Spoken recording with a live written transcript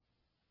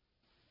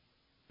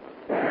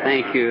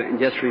Thank you. And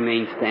just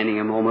remain standing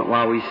a moment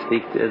while we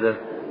speak to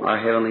our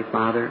Heavenly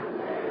Father.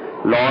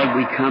 Lord,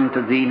 we come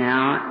to Thee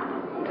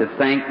now to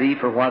thank Thee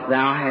for what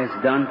Thou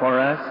hast done for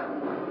us,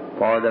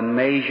 for the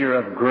measure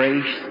of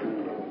grace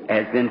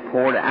has been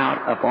poured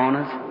out upon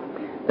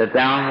us, that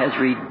Thou hast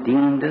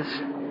redeemed us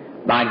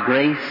by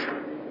grace,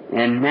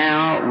 and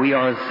now we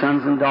are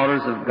sons and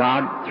daughters of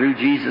God through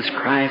Jesus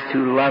Christ,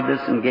 who loved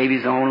us and gave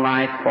His own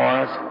life for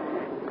us.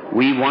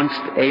 We once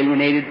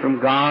alienated from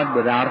God,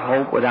 without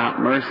hope, without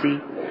mercy,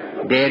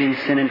 dead in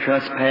sin and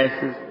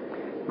trespasses,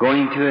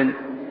 going to an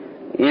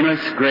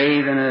endless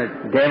grave and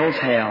a devil's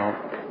hell.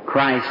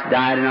 Christ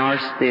died in our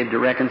stead to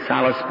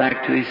reconcile us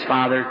back to His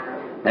Father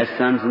as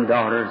sons and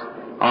daughters.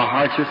 Our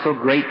hearts are so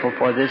grateful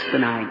for this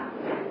tonight.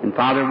 And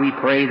Father, we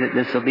pray that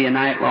this will be a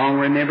night long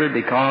remembered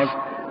because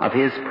of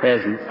His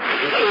presence.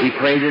 We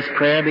pray this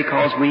prayer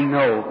because we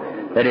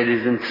know that it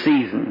is in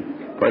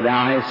season. For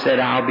Thou hast said,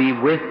 I'll be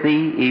with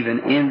Thee, even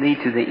in Thee,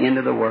 to the end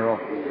of the world.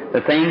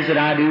 The things that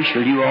I do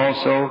shall you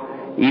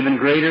also, even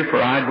greater,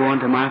 for I go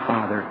unto my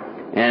Father.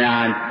 And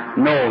I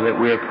know that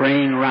we're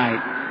praying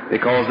right,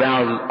 because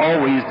Thou hast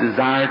always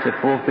desired to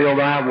fulfill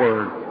Thy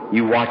word.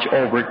 You watch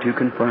over it to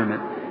confirm it.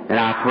 And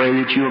I pray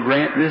that you will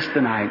grant this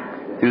tonight,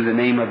 through the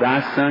name of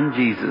Thy Son,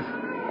 Jesus.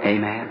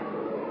 Amen.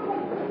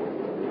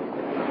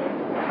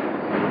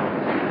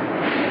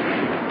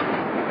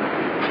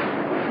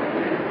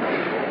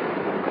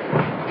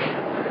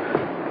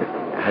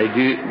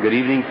 Good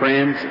evening,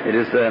 friends. It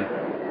is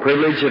a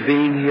privilege of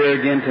being here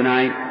again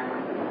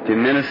tonight to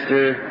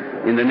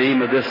minister in the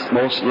name of this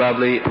most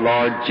lovely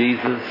Lord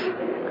Jesus.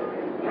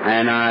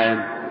 And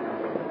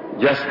I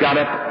just got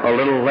up a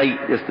little late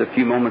just a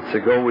few moments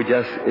ago. We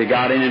just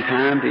got in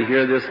time to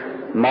hear this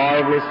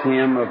marvelous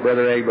hymn of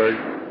Brother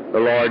Egbert, the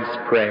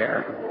Lord's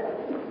Prayer.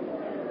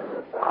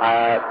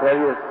 I tell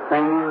you,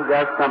 singing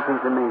does something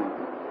to me,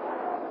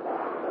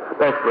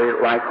 especially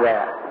like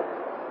that.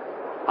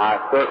 I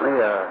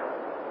certainly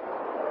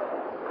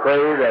pray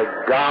that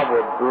God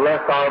will bless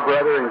our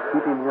brother and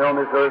keep him here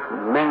on this earth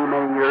many,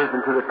 many years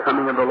into the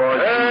coming of the Lord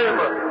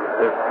Jesus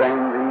to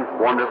sing these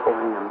wonderful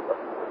hymns.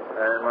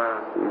 Amen.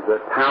 He's a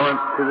talent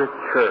to the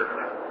church.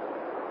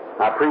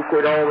 I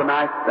appreciate all the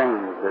nice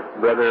things that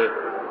Brother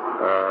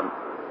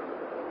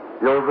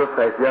Joseph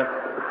has just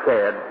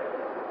said.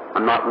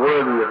 I'm not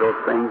worthy of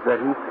those things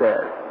that he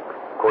says.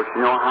 Of course,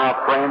 you know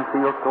how a friend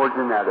feels towards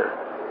another.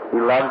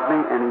 He loves me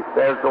and he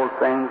says those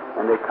things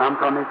and they come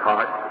from his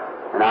heart.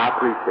 And I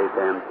appreciate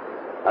them.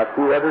 I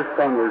see other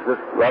singers, this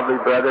lovely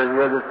brother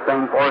here that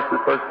sang for us in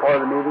the first part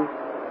of the meeting.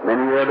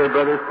 Many other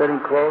brothers sitting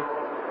close.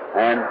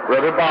 And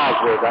Brother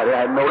Bosworth, I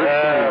had noticed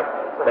him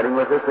sitting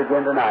with us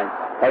again tonight.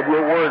 Have you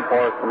a word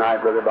for us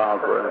tonight, Brother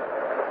Bosworth?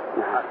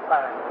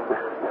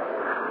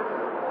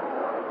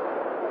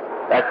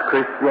 That's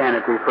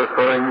Christianity,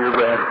 preferring your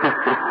bread.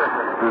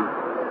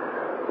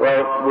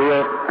 Well,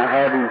 we're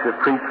having to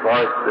preach for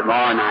us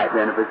tomorrow night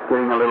then. If it's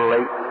getting a little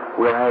late,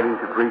 we're having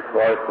to preach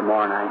for us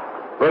tomorrow night.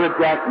 Brother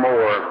Jack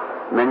Moore,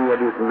 many of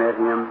you have met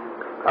him,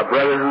 a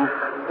brother who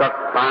stuck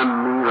by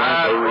me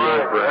like a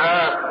real brother.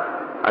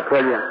 I tell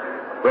you,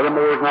 Brother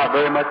Moore is not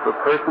very much of a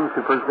person to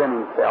present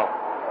himself.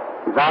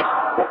 He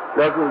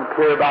doesn't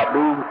care about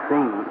being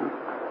seen.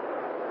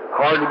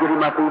 Hard to get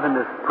him up even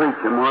to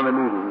preach in one of the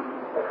meetings.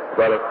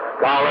 But a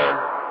scholar,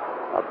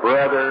 a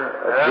brother,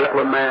 a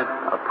diplomat,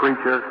 a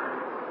preacher,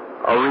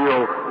 a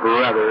real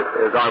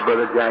brother is our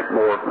Brother Jack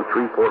Moore from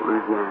Shreveport,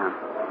 Louisiana.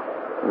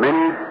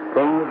 Many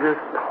dangerous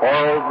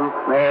toils and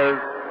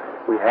snares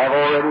we have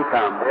already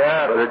come,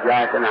 Brother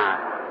Jack and I,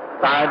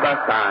 side by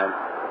side.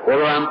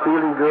 Whether I'm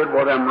feeling good,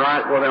 whether I'm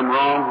right, whether I'm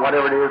wrong,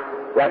 whatever it is,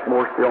 Jack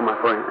Moore's still my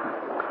friend.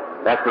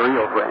 That's a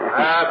real friend.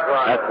 That's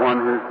right. That's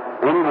one who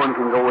anyone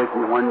can go with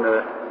you when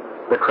the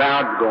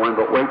crowd's going,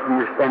 but wait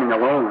till you're standing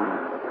alone.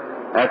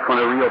 That's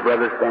when a real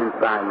brother stands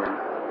by you.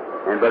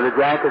 And Brother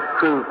Jack has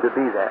proved to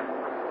be that.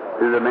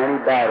 Through the many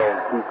battles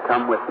he's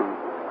come with me.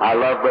 I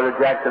love Brother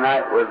Jack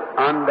tonight with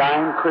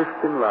undying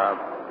Christian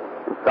love.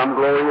 And some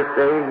glorious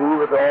day, he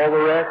with all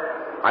the rest,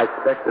 I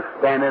expect to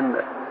stand in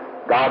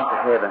God's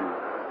heaven.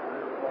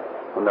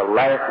 When the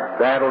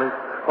last battle is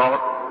fought,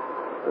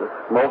 the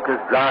smoke is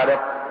dried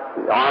up,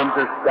 the arms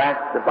are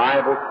stacked, the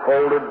Bible's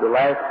folded, the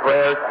last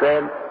prayer is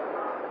said,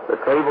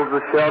 the tables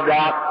are shoved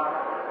out,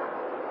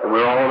 and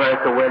we're all there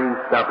at the wedding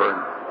supper.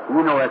 You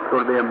know that's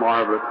going to be a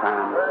marvelous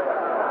time.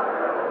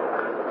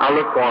 I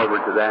look forward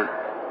to that.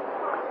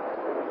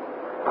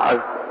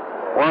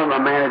 One of my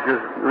managers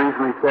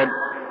recently said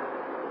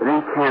that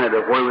in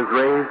Canada, where he was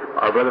raised,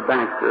 our Brother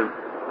Baxter,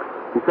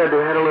 he said they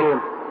had a little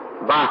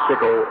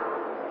bicycle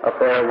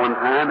affair one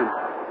time,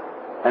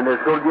 and they're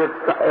going to give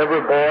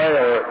every boy,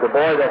 or the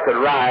boy that could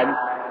ride,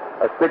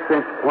 a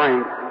 6-inch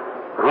plank,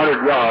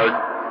 100 yards,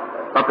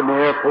 up in the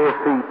air 4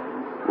 feet,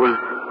 will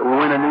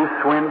win a new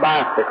Schwinn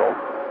bicycle.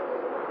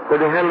 So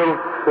they had a little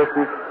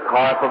sissy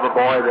type of a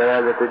boy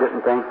there that they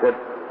didn't think that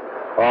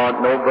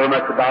know very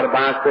much about a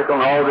bicycle,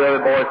 and all the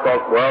other boys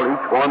thought, well,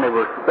 each one, they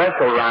were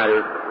special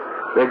riders.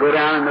 They go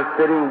down in the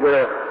city and get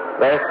a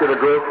basket of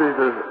groceries,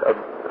 or a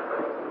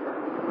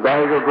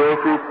bag of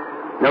groceries,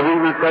 Never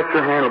even touch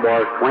your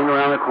handlebars. Swing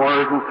around the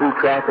corners and through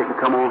traffic and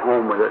come on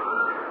home with it.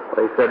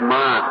 They said,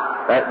 "My,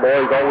 that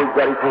boy's always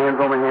got his hands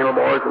on the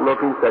handlebars and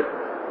looking." Said,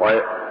 "Why,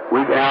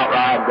 we can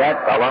outride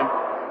that fella."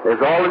 It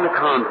was all in the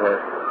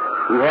contest.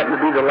 He happened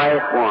to be the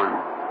last one.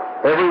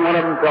 Every one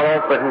of them fell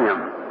off but him.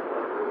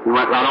 He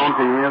went right on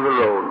to the end of the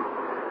road.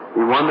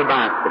 He won the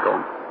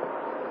bicycle.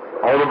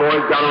 All the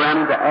boys got around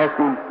him to ask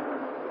him,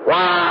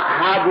 "Why,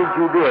 how did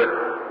you do it?"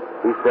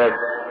 He said,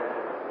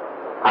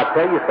 "I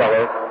tell you,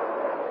 fellows,"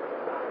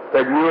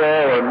 said, "you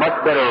all are much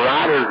better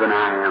riders than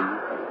I am."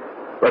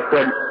 But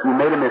said, "You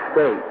made a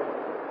mistake."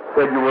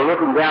 Said, "You were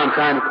looking down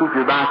trying to keep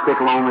your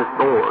bicycle on this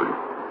board."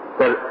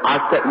 Said, "I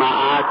set my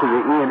eye to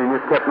the end and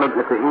just kept looking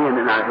at the end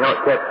and I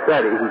kept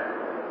steady.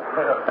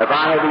 If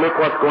I had to look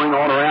what's going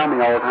on around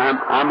me all the time,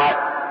 I might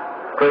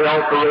stray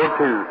off the road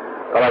too.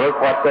 But I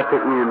look what's at the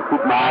end,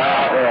 keep my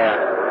eye out there,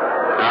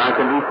 and I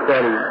can be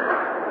steady.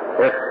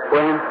 If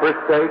friends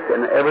forsake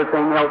and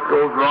everything else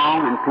goes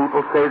wrong and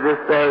people say this,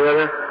 that, or the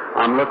other,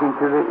 I'm looking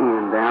to the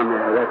end down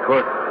there. That's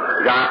where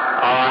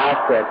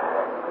I said,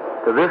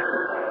 to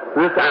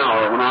this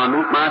hour when I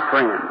meet my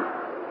friends,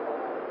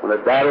 when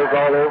the battle's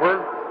all over,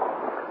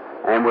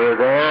 and we're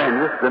there,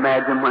 and just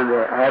imagine when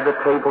they have the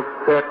table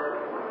set,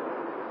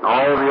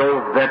 all the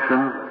old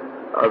veterans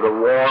of the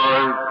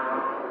wars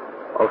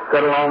will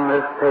sit along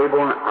this table,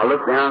 and I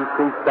look down and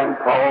see St.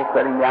 Paul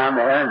sitting down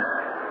there, and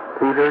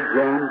Peter,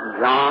 James,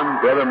 John,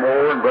 Brother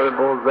Moore, and Brother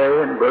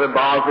Bosway, and Brother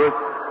Bosworth,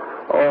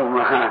 oh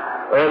my,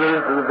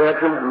 others of the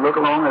veterans, and look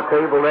along the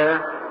table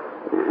there.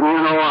 You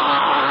know,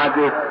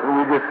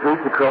 we just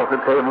reach across the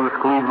table and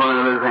squeeze one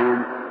another's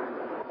hands.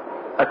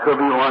 That could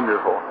be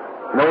wonderful.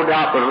 No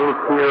doubt but a little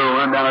tear will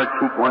run down our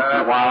cheek once in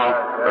a while of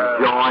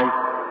joy.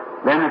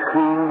 Then the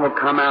King will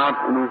come out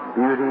in his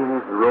beauty and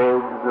his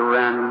robes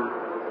around him.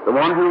 The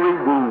one who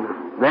redeemed us.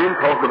 Then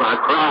talk about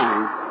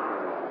crying.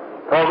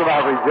 Talk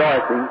about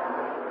rejoicing.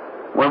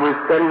 When we're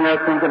sitting there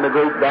thinking the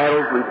great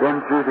battles we've been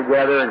through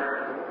together, and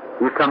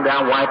you come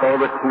down, wipe all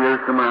the tears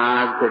from our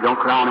eyes, and say, "Don't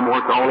cry anymore,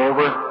 it's all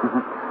over."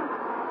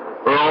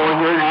 We're all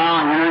here now,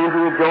 and entering into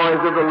the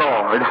joys of the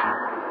Lord.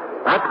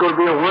 That's going to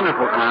be a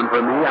wonderful time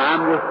for me.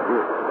 I'm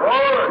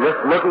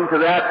just looking to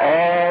that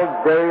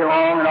all day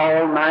long and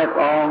all night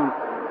long,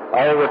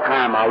 all the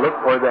time. I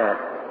look for that.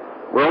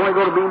 We're only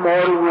going to be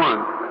mortal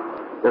once.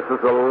 This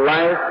is the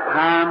last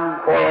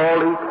time for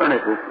all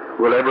eternity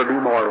we'll ever be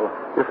mortal.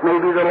 This may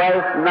be the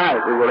last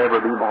night we will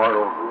ever be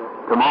mortal.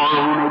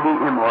 Tomorrow we may be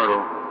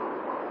immortal.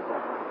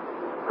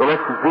 So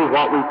let's do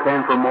what we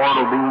can for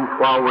mortal beings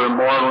while we're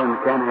mortal and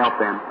can help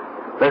them.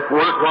 Let's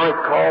work while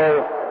it's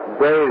called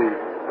day,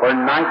 for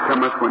night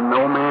cometh when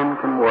no man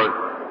can work.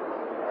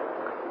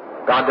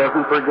 God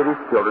doesn't forget His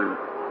children.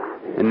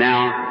 And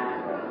now,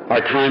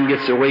 our time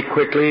gets away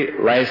quickly.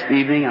 Last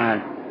evening,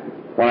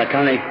 when I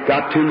kind of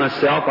got to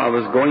myself, I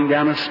was going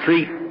down a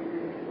street,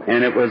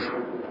 and it was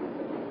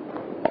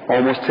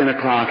almost 10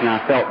 o'clock, and I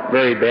felt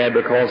very bad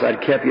because I'd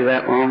kept you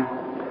that long.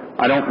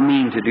 I don't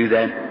mean to do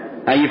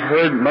that. Now, you've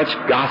heard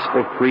much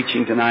gospel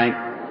preaching tonight,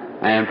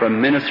 and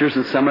from ministers,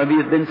 and some of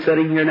you have been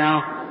sitting here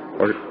now,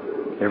 or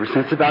ever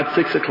since about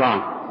 6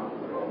 o'clock.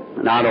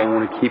 And I don't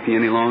want to keep you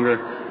any longer.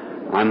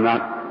 I'm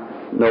not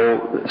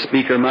no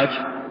speaker much.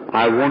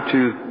 I want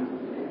to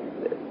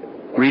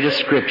read a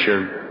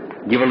scripture,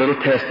 give a little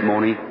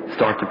testimony,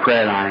 start the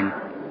prayer line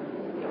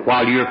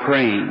while you're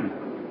praying.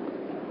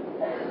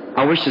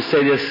 I wish to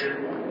say this.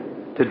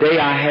 Today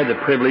I had the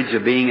privilege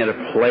of being at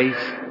a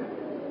place,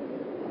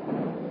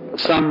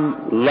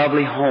 some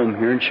lovely home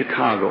here in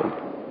Chicago,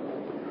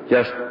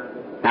 just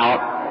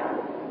out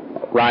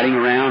riding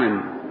around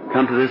and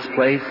come to this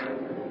place.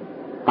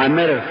 I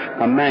met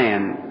a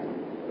man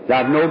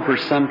that I've known for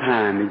some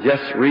time. He'd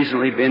just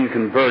recently been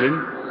converted,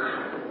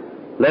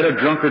 led a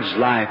drunkard's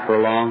life for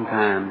a long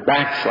time,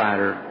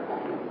 backslider.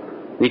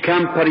 He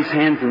come, put his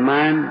hands in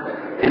mine,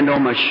 hand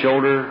on my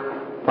shoulder,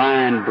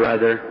 "Fine,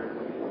 brother,"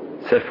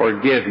 said,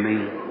 "Forgive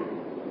me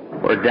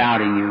for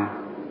doubting you."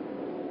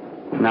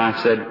 And I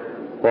said,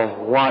 "Well,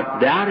 what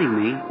doubting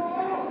me?"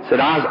 Said,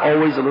 "I was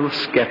always a little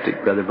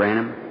skeptic, Brother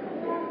Branham,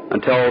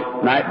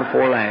 until night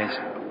before last."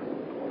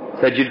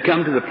 Said, "You'd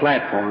come to the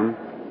platform,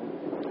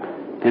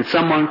 and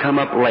someone come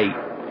up late."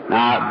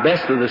 Now,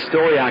 best of the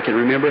story I can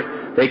remember,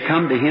 they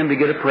come to him to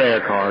get a prayer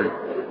card.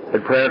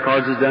 Said, "Prayer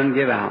cards is done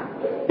give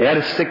out." They had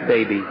a sick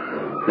baby.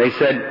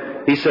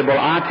 He said, "Well,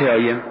 I tell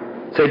you,"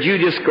 said, "you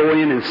just go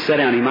in and sit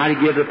down." He might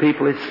have given the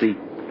people his seat.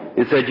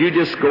 And said, "You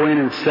just go in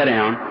and sit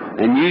down,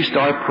 and you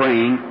start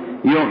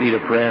praying. You don't need a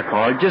prayer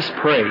card. Just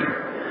pray."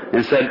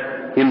 And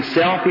said,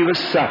 himself he was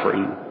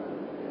suffering.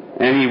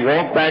 And he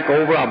walked back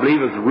over, I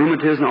believe it was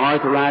rheumatism,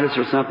 arthritis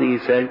or something, he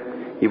said.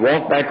 He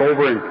walked back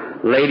over and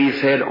laid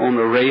his head on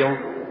the rail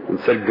and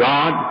said,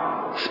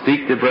 "God,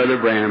 speak to Brother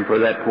Branham for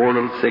that poor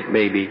little sick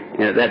baby."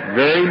 And at that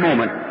very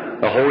moment,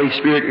 the Holy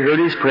Spirit heard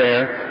his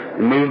prayer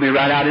and moved me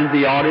right out into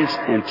the audience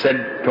and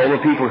told the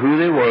people who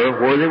they were,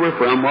 where they were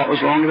from, what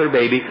was wrong with their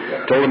baby,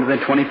 told them within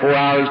 24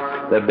 hours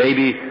the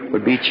baby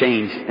would be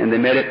changed. And they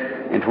met it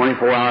in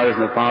 24 hours,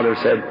 and the father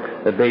said,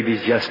 "The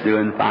baby's just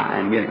doing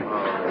fine."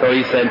 So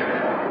he said,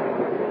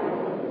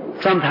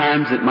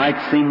 Sometimes it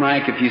might seem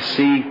like if you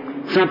see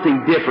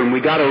something different,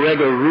 we got a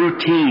regular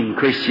routine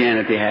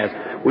Christianity has.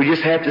 We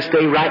just have to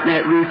stay right in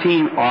that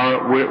routine,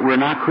 or we're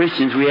not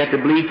Christians. We have to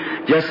believe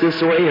just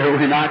this way, or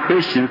we're not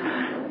Christians.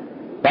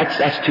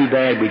 That's too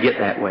bad we get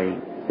that way.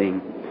 See?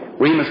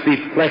 We must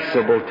be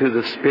flexible to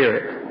the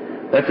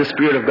Spirit. Let the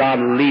Spirit of God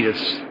lead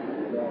us.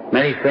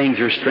 Many things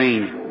are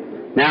strange.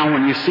 Now,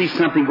 when you see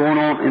something going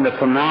on in the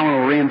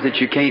phenomenal realms that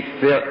you can't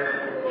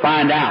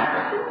find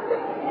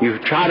out, you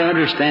try to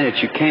understand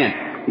it, you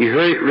can't. You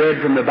heard it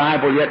read from the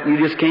Bible, yet you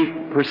just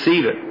can't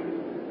perceive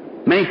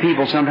it. Many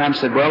people sometimes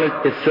said, well,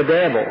 it's the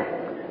devil.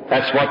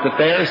 That's what the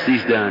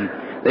Pharisees done.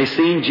 They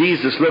seen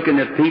Jesus looking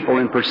at people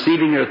and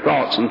perceiving their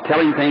thoughts and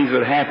telling things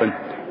would happen.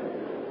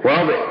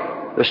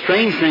 Well, the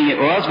strange thing it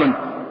was when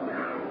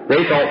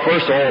they thought,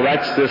 first of all,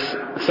 that's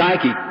this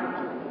psychic.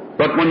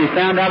 But when they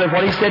found out that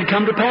what he said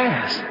come to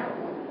pass,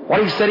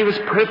 what he said he was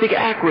perfect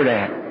accurate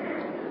at.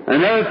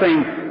 Another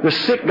thing, the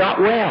sick got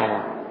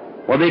well.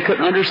 Well, they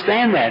couldn't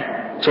understand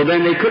that. So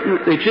then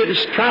they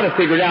just try to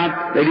figure it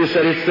out. They just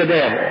said it's the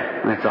devil.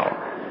 That's all.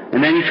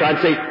 And then he tried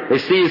to say, they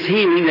see his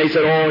healing. They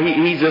said, oh,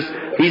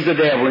 he's the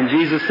devil. And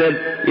Jesus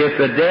said, if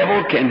the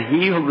devil can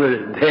heal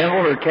the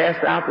devil or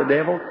cast out the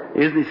devil,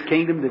 isn't his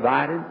kingdom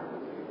divided?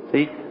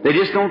 See? They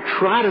just don't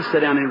try to sit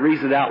down and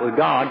reason it out with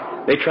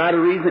God. They try to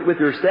reason it with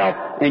yourself,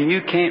 and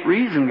you can't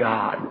reason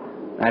God.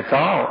 That's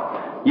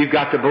all. You've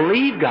got to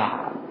believe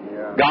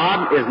God.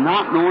 God is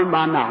not known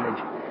by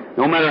knowledge.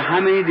 No matter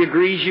how many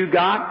degrees you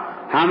got,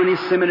 how many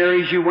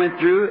seminaries you went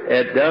through,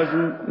 it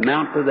doesn't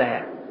amount to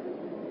that.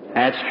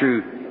 That's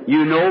true.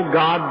 You know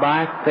God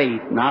by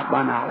faith, not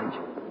by knowledge.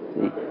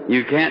 See?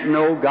 You can't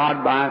know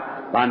God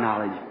by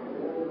knowledge.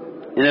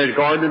 In the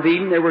Garden of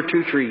Eden, there were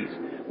two trees.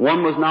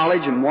 One was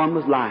knowledge and one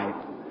was life.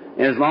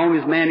 And as long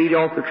as man eat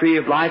off the tree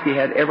of life, he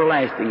had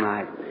everlasting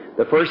life.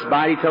 The first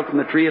bite he took from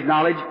the tree of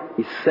knowledge,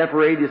 he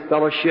separated his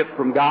fellowship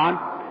from God.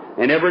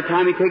 And every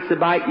time he takes a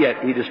bite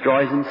yet, he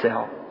destroys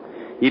himself.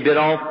 He bit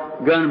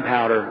off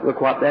gunpowder.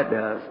 Look what that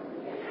does.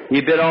 He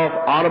bit off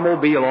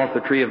automobile off the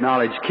tree of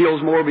knowledge.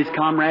 Kills more of his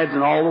comrades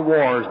than all the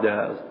wars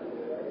does.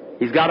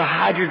 He's got a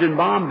hydrogen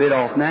bomb bit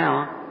off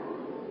now.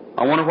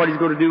 I wonder what he's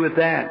going to do with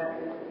that.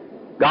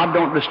 God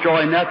don't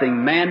destroy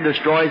nothing. Man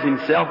destroys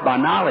himself by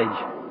knowledge.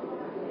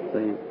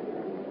 See?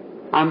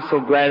 I'm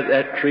so glad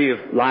that tree of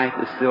life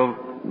is still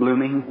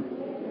blooming.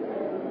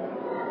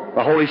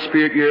 The Holy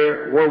Spirit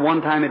here, where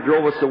one time it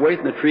drove us away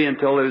from the tree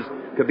until it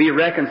could be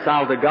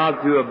reconciled to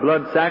God through a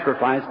blood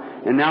sacrifice,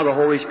 and now the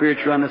Holy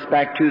Spirit's run us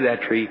back to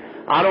that tree.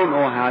 I don't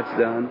know how it's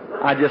done.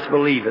 I just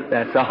believe it,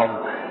 that's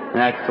all. And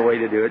that's the way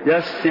to do it.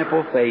 Just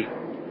simple faith.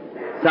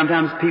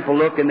 Sometimes people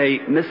look and they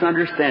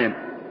misunderstand it.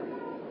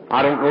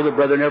 I don't know, the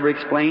brother never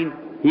explained.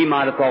 He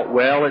might have thought,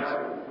 well,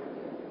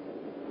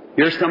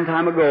 here's some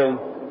time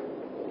ago,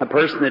 a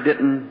person that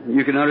didn't,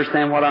 you can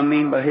understand what I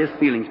mean by his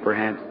feelings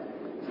perhaps.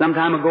 Some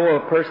time ago,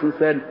 a person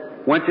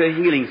went to a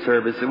healing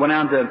service. It went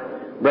out to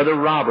Brother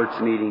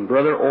Roberts' meeting.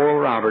 Brother Oral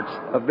Roberts,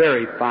 a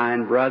very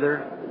fine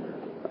brother,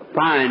 a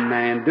fine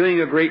man, doing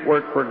a great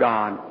work for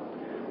God.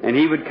 And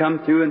he would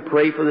come through and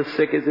pray for the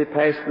sick as they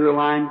passed through the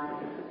line.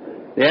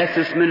 They asked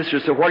this minister,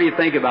 so what do you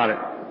think about it?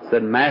 He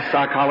said, mass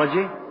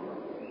psychology.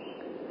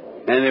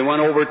 And they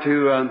went over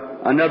to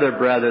another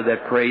brother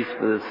that prays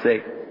for the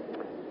sick.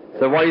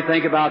 So what do you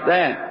think about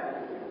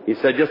that? He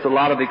said, just a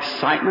lot of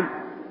excitement.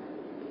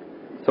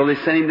 So they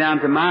sent him down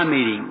to my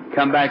meeting.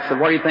 Come back, said,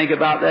 what do you think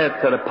about that?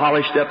 Said, a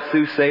polished up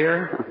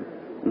soothsayer.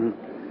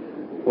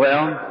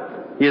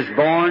 Well, he is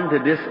born to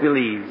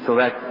disbelieve, so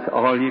that's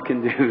all you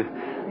can do.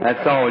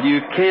 That's all.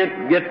 You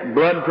can't get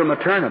blood from a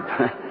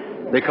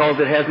turnip because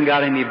it hasn't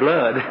got any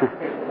blood.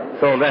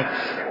 So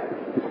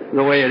that's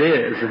the way it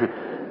is.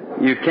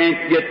 You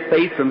can't get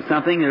faith from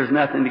something there's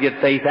nothing to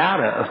get faith out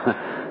of.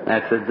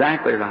 That's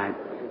exactly right.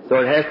 So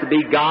it has to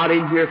be God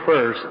in here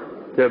first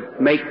to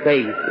make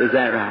faith. Is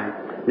that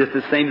right? Just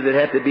the same as it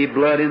had to be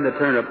blood in the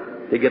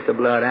turnip to get the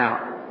blood out.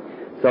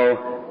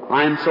 So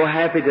I'm so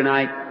happy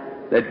tonight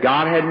that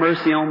God had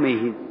mercy on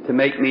me to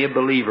make me a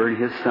believer in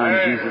His Son,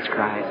 Jesus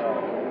Christ.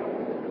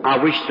 I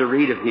wish to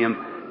read of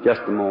Him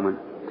just a moment.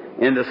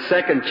 In the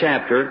 2nd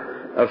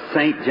chapter of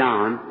St.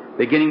 John,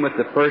 beginning with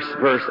the first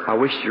verse, I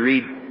wish to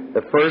read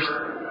the first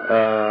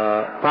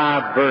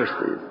 5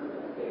 verses.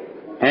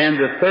 And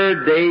the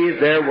 3rd day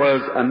there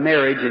was a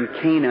marriage in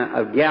Cana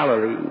of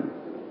Galilee.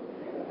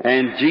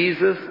 And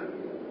Jesus,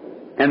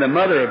 and the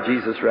mother of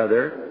Jesus,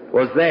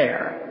 was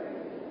there.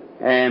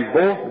 And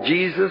both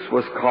Jesus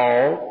was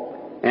called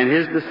and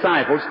His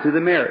disciples to the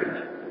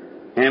marriage.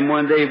 And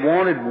when they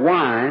wanted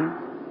wine,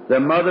 the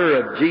mother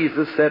of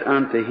Jesus said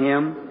unto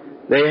Him,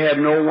 they have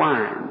no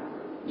wine.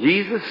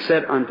 Jesus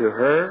said unto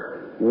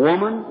her,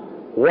 Woman,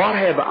 what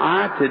have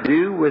I to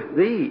do with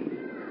thee?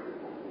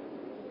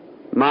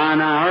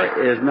 Mine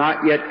hour is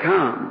not yet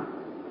come.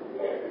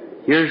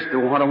 Here's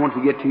what I want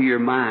to get to your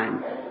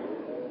mind.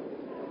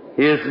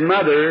 His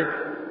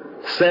mother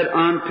said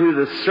unto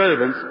the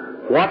servants,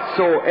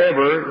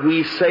 Whatsoever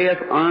He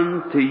saith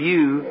unto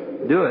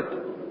you, do it.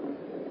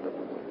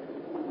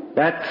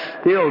 That's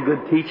still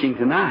good teaching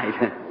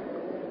tonight.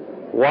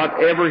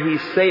 whatever He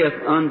saith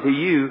unto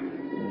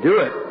you, do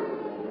it.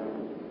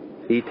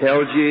 If He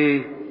tells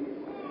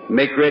you,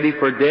 make ready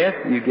for death,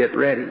 you get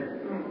ready.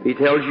 If He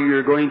tells you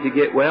you're going to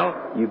get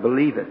well, you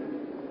believe it.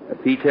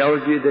 If He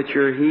tells you that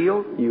you're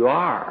healed, you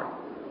are.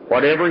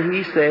 Whatever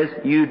He says,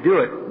 you do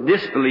it.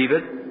 Disbelieve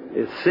it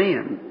is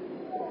sin.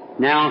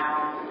 Now,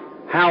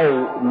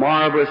 how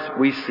marvelous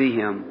we see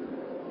Him.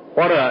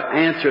 What an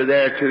answer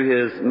there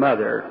to His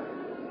mother.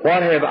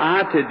 What have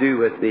I to do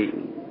with thee?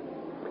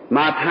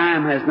 My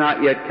time has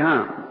not yet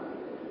come.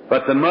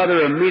 But the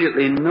mother,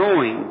 immediately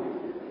knowing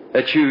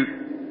that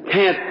you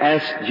can't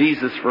ask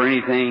Jesus for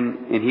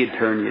anything and He'd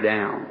turn you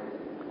down,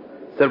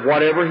 said,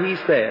 whatever He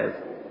says,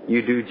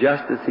 you do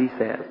just as He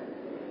says.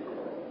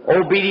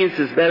 Obedience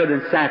is better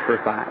than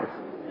sacrifice,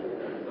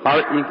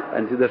 hearkening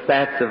unto the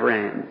fats of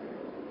rams.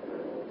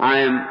 I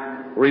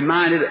am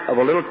reminded of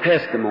a little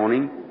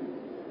testimony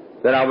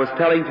that I was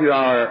telling to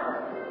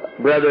our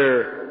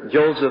brother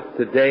Joseph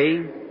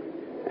today,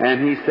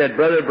 and he said,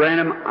 Brother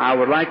Branham, I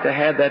would like to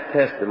have that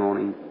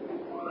testimony.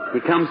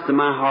 It comes to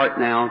my heart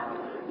now,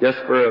 just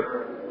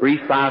for a brief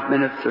 5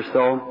 minutes or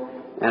so,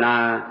 and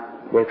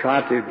I will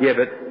try to give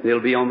it. It'll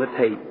be on the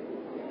tape.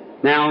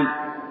 Now,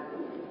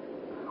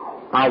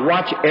 I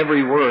watch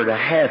every word I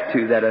have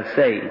to that I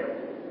say,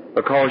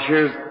 because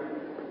here's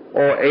 8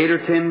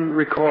 or 10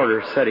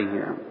 recorders sitting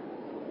here.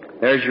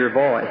 There's your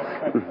voice.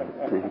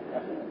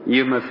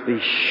 You must be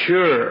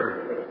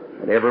sure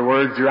that every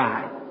word's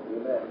right,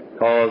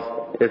 because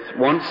it's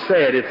once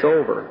said, it's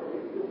over.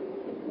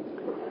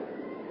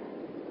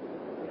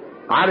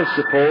 I just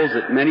suppose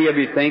that many of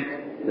you think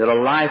that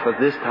a life of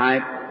this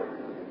type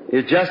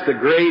is just a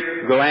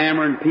great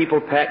glamour and people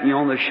patting you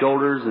on the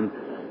shoulders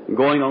and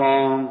going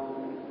along.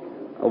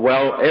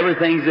 Well,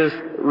 everything's just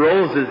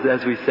roses,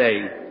 as we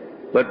say,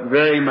 but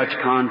very much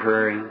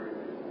contrary.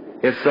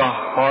 It's the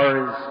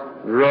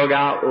hardest,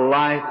 drug-out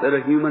life that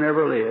a human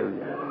ever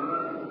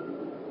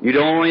lived. You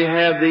don't only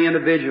have the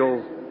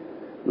individuals,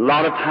 a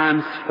lot of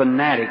times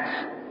fanatics,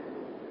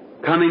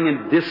 coming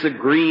and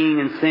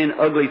disagreeing and saying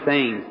ugly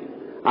things.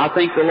 I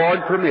think the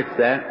Lord permits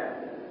that.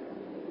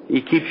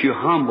 He keeps you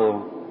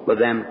humble with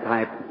them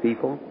type of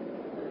people.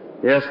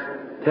 Just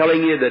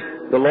telling you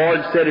that the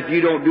Lord said if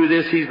you don't do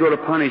this, He's going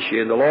to punish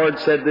you. And the Lord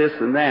said this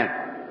and that.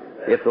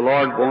 If the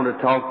Lord wanted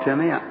to talk to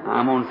me,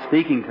 I'm on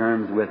speaking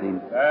terms with Him.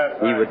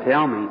 He would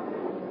tell me.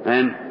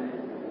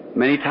 And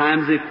many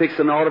times they fix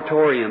an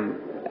auditorium,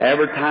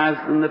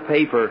 advertised in the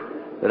paper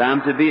that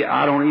I'm to be.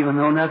 I don't even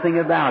know nothing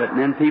about it. And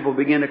then people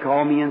begin to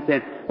call me and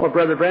say, well,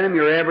 Brother Branham,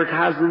 you're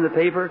advertising in the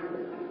paper?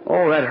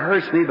 Oh, that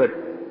hurts me, but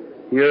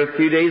here a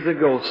few days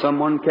ago,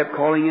 someone kept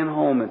calling in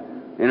home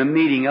in a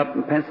meeting up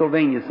in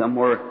Pennsylvania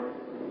somewhere.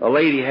 A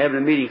lady having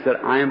a meeting said,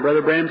 I am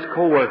Brother Branham's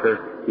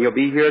co-worker. He'll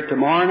be here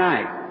tomorrow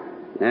night.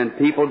 And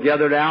people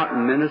gathered out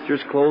and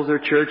ministers closed their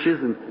churches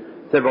and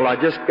said, well, I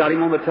just got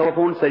him on the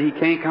telephone and said he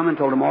can't come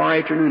until tomorrow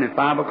afternoon at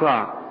 5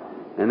 o'clock.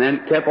 And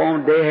then kept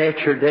on day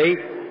after day,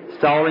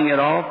 stalling it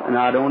off, and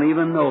I don't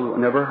even know,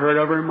 never heard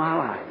of her in my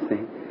life. See?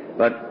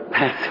 But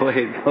that's the way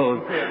it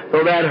goes.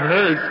 So that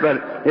hurts,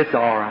 but it's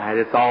all right.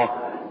 It's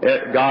all,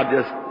 God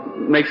just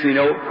makes me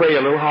pray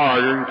a little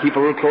harder and keep a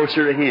little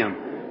closer to Him.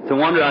 It's a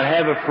wonder I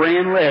have a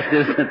friend left,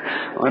 isn't it,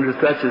 under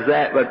such as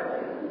that.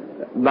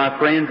 But my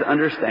friends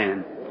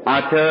understand.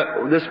 I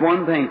tell this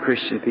one thing,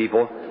 Christian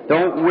people,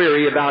 don't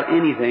worry about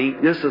anything.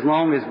 Just as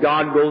long as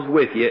God goes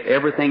with you,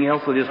 everything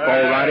else will just fall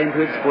right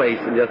into its place,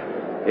 and just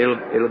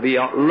it'll be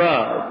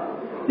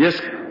love.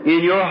 Just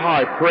in your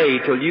heart, pray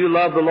till you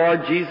love the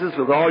Lord Jesus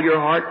with all your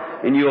heart,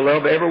 and you'll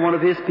love every one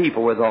of His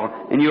people with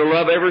all, and you'll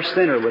love every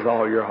sinner with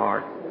all your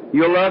heart.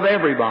 You'll love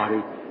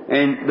everybody,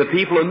 and the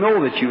people will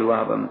know that you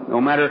love them.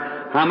 No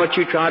matter how much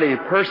you try to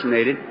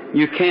impersonate it,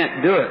 you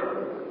can't do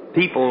it.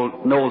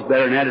 People knows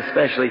better than that,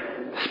 especially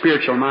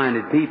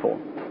spiritual-minded people.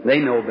 They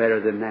know better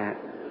than that.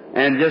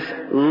 And just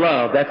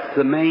love, that's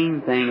the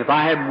main thing. If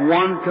I have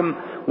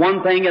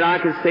one thing that I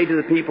can say to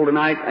the people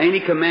tonight, any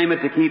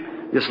commandment to keep,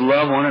 just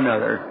love one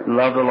another and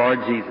love the Lord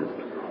Jesus.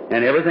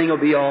 And everything will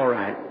be all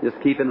right.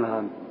 Just keep in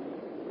love.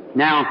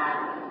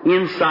 Now,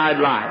 inside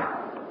life,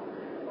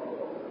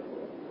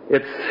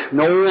 it's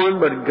no one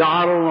but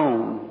God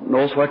alone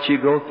knows what you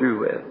go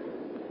through with.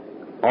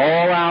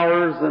 All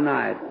hours of the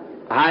night.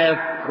 I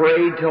have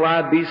prayed till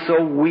I'd be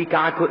so weak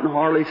I couldn't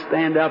hardly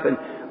stand up and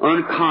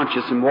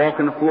unconscious and walk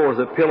on the floor with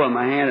a pillow in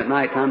my hand at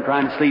night time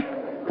trying to sleep,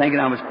 thinking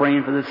I was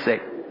praying for the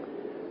sick.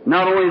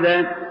 Not only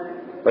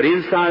that, but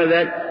inside of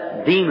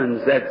that,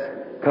 demons that's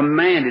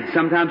commanded.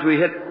 Sometimes we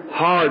hit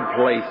hard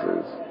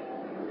places.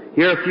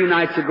 Here a few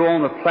nights ago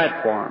on the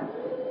platform,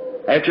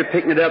 after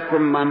picking it up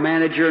from my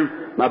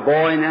manager, my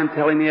boy and them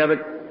telling me of it,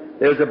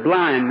 there was a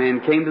blind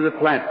man came to the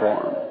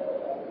platform.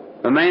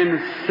 A man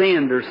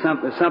sinned or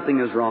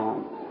something was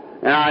wrong.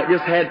 And I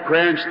just had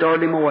prayer and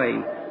started him away.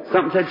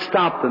 Something said,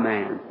 stop the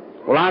man.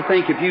 Well, I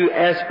think if you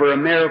ask for a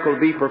miracle to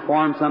be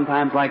performed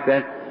sometimes like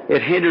that,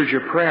 it hinders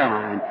your prayer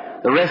line.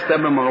 The rest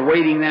of them are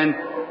waiting then,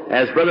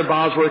 as Brother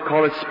Bosworth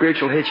called it,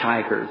 spiritual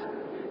hitchhikers.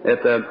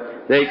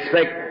 That they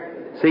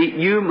expect, see,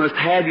 you must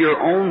have your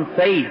own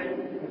faith.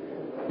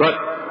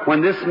 But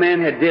when this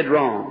man had did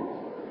wrong,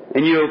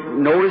 and you'll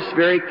notice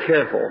very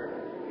careful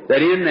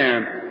that in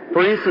there,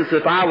 for instance,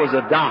 if I was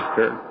a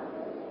doctor,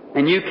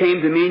 and you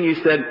came to me and you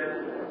said,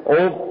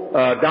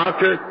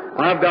 doctor,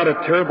 I've got a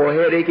terrible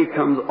headache. It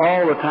comes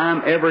all the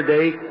time, every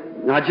day,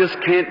 and I just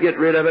can't get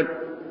rid of it.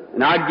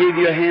 And I'd give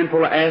you a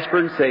handful of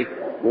aspirin and say,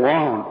 go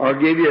on, or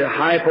give you a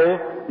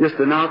hypo just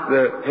to knock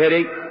the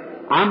headache.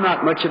 I'm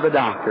not much of a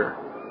doctor.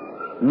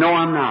 No,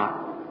 I'm not.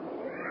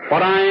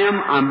 What I am,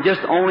 I'm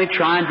just only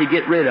trying to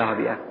get rid of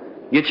you.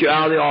 Get you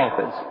out of the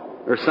office,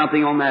 or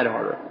something on that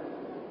order.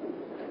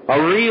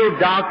 A real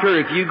doctor,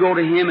 if you go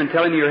to him and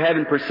tell him you're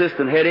having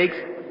persistent headaches,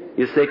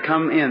 you say,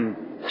 come in,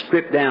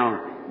 strip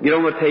down, get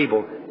on the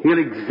table. He'll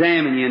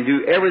examine you and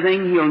do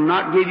everything. He'll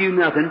not give you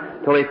nothing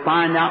till they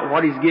find out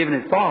what he's giving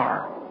it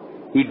for.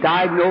 He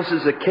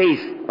diagnoses a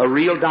case, a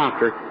real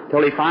doctor,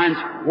 till he finds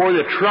where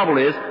the trouble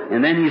is,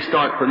 and then he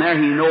starts from there.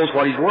 He knows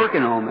what he's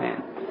working on,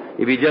 man.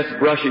 If he just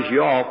brushes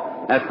you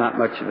off, that's not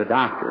much of a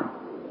doctor.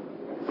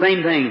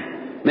 Same thing,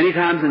 many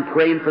times in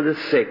praying for the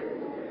sick.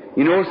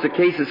 You notice the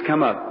cases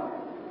come up.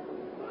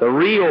 The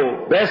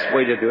real best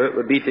way to do it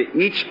would be to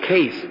each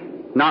case,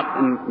 not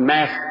in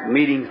mass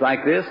meetings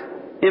like this,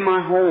 in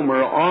my home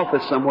or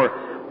office somewhere,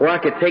 where I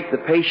could take the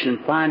patient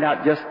and find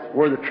out just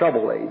where the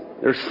trouble lays.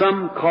 There's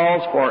some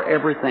cause for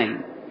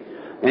everything.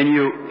 And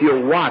if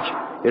you'll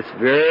watch, it's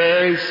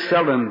very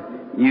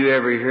seldom you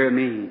ever hear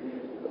me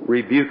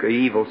rebuke an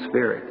evil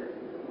spirit.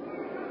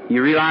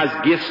 You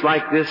realize gifts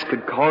like this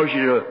could cause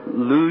you to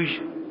lose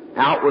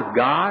out with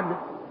God?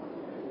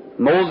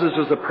 Moses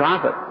was a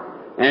prophet,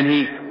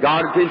 and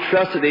God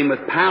entrusted him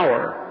with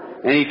power.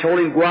 And he told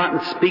him, go out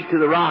and speak to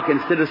the rock.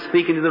 Instead of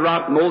speaking to the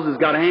rock, Moses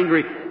got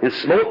angry and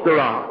smote the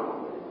rock.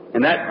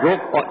 And that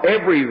broke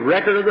every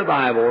record of the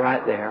Bible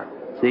right there.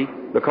 See?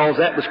 Because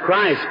that was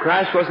Christ.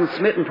 Christ wasn't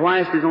smitten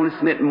twice, he was only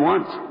smitten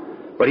once.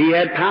 But he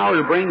had power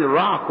to bring the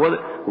rock,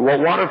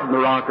 water from the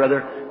rock,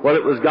 rather, whether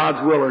it was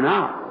God's will or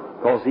not,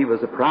 because he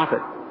was a prophet.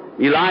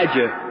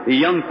 Elijah, the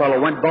young fellow,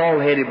 went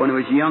bald-headed when he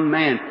was a young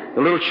man.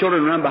 The little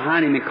children ran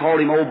behind him and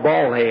called him old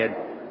bald-head.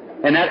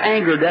 And that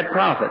angered that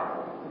prophet.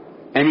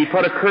 And he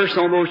put a curse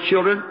on those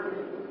children,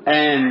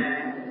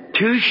 and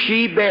 2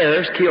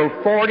 she-bears killed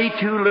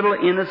 42 little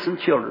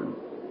innocent children,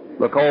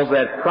 because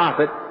that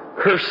prophet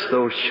cursed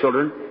those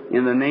children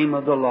in the name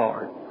of the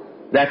Lord.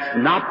 That's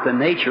not the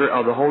nature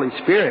of the Holy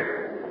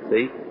Spirit,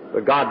 see?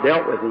 But God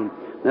dealt with him.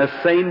 In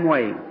the same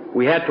way,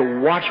 we have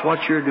to watch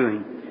what you're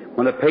doing.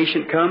 When a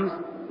patient comes,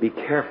 be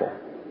careful.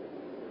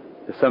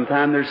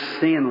 Sometimes there's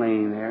sin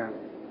laying there.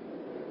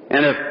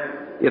 And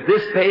if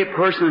this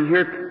person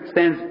here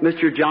stands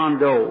Mr. John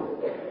Doe,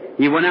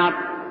 he went out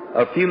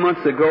a few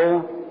months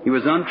ago, he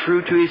was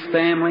untrue to his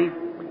family,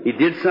 he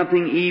did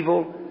something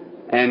evil,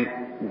 and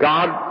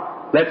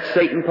God let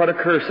Satan put a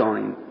curse on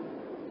him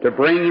to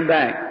bring him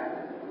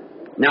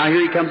back. Now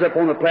here he comes up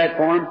on the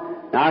platform,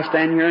 now I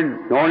stand here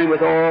and anoint him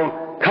with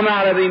oil, come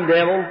out of him,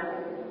 devil.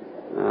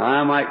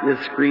 I might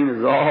just scream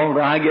as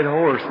all I get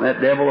hoarse, and that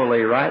devil will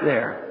lay right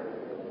there.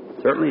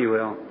 Certainly he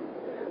will.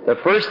 The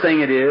first thing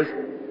it is,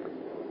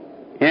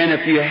 and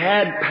if you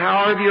had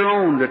power of your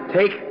own to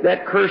take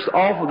that curse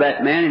off of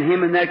that man and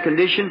him in that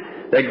condition,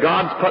 that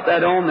God's put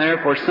that on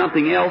there for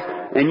something else,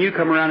 and you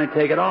come around and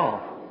take it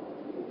off.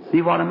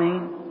 See what I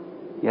mean?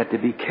 You have to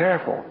be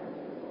careful.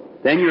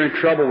 Then you're in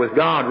trouble with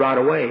God right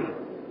away.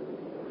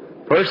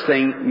 First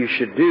thing you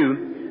should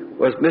do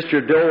was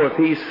Mr. Doe, if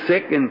he's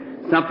sick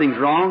and something's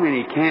wrong and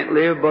he can't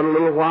live but a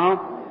little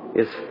while,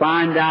 is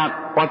find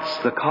out what's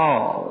the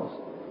cause.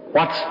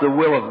 What's the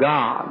will of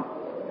God?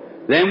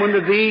 Then when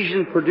the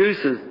vision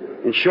produces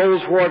and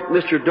shows what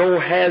Mr. Doe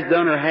has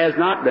done or has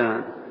not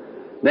done,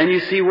 then you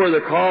see where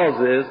the cause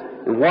is,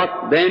 and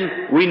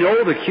then we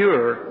know the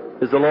cure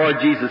is the Lord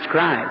Jesus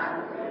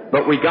Christ.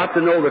 But we got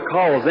to know the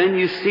cause. Then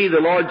you see the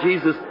Lord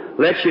Jesus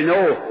lets you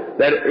know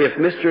that if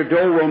Mr.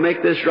 Doe will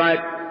make this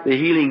right, the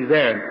healing's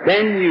there.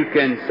 Then you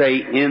can say,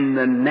 in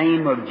the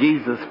name of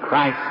Jesus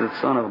Christ,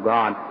 the Son of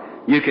God,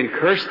 you can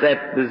curse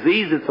that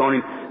disease that's on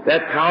him.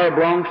 That power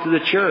belongs to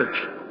the church,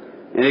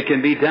 and it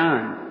can be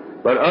done.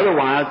 But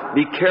otherwise,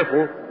 be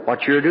careful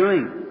what you're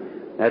doing.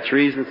 That's the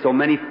reason so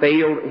many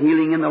failed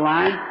healing in the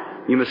line.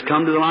 You must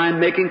come to the line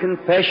making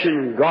confession,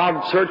 and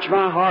God, search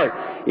my heart.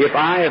 If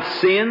I have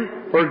sinned,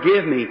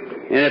 forgive me.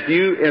 And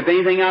if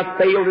anything I've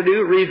failed to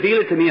do,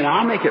 reveal it to me, and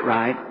I'll make it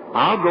right.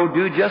 I'll go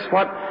do just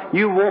what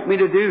you want me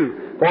to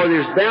do. For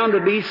there's bound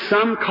to be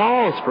some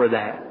cause for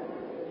that.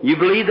 You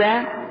believe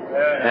that?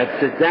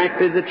 That's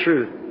exactly the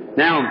truth.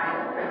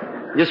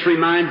 Now, this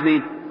reminds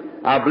me,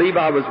 I believe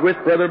I was with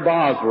Brother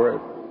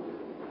Bosworth.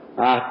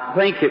 I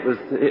think it was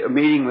a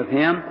meeting with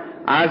him.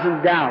 I was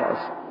in Dallas.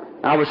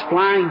 I was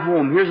flying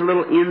home. Here's a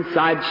little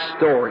inside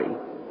story.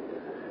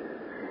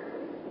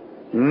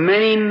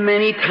 Many,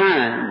 many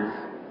times,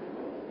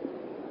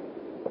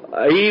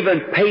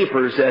 even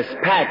papers has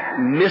packed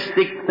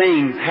mystic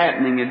things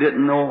happening and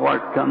didn't know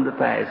what come to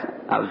pass.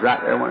 I was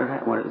right there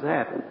when it was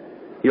happening.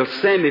 He'll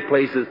send me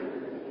places.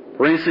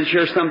 For instance,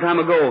 here some time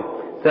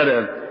ago, said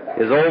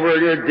is over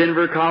near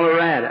Denver,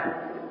 Colorado.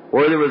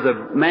 where there was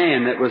a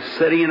man that was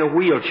sitting in a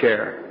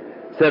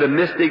wheelchair. Said a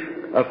mystic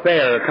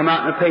affair come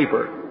out in the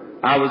paper.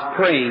 I was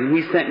praying.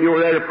 He sent me over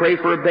there to pray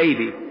for a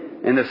baby.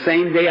 And the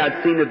same day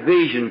I'd seen a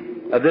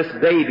vision of this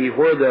baby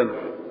where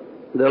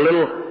the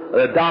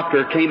little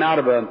doctor came out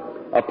of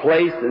a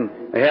place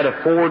and they had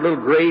a Ford,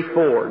 little gray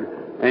Ford.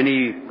 And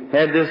he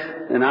had this,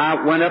 and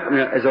I went up and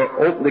as I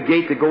opened the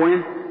gate to go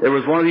in, there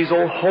was one of these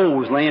old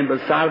hoes laying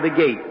beside of the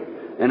gate.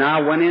 And I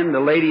went in, the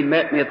lady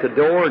met me at the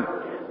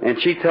door and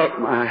she took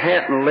my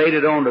hat and laid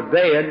it on the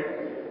bed.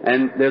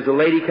 And there's a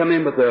lady come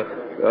in with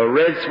a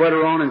red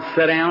sweater on and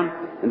sat down,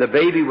 and the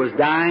baby was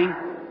dying.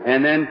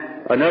 And then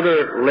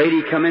another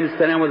lady come in and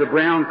sat down with a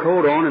brown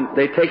coat on, and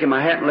they taken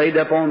my hat and laid it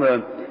up on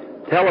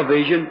the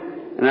television.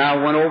 And I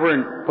went over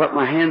and put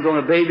my hands on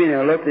the baby, and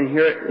I looked, and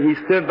here he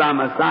stood by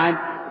my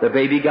side. The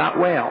baby got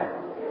well.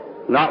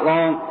 Not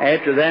long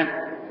after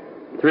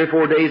that, 3 or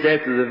 4 days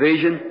after the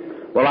vision,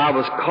 well, I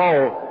was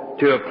called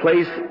to a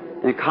place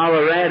in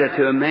Colorado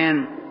to a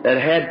man that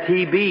had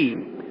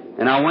TB.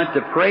 And I went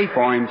to pray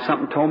for him.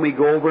 Something told me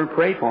go over and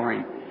pray for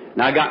him.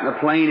 And I got in the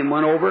plane and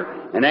went over.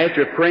 And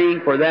after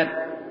praying for that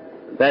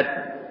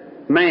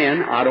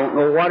man, I don't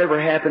know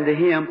whatever happened to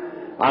him.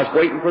 I was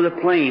waiting for the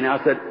plane.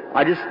 I said,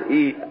 I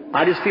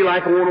just feel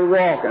like I want to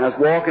walk. And I was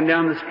walking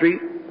down the street,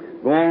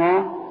 going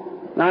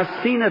along. And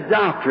I seen a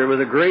doctor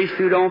with a gray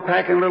suit on,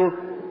 packing a little.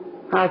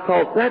 I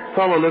thought, that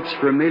fellow looks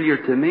familiar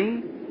to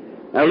me.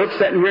 And I looked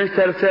sitting here and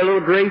said, a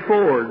little gray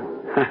Ford.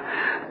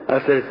 I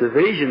said, it's a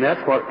vision.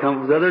 That's what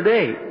comes the other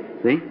day.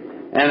 See?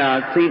 And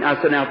I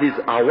said, now,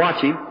 I'll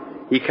watch him.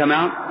 He come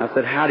out. I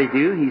said, howdy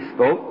do. He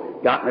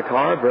spoke, got in the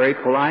car, very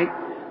polite.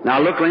 Now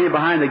I looked in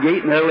behind the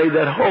gate and there lay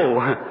that hole.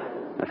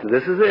 I said,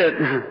 this is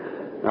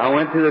it. I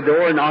went to the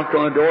door, knocked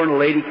on the door, and a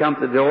lady come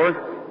to the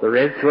door, the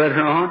red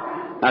sweater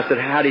on. I said,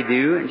 howdy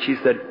do. And she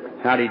said,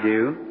 howdy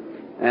do.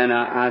 And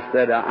I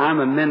said, I'm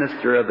a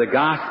minister of the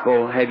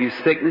gospel. Have you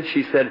sickness?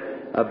 She said,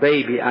 a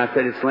baby. I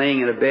said, it's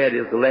laying in a bed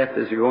is the left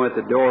as you're going at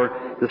the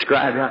door.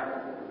 Describe how.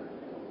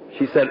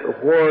 She said,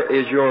 where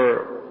is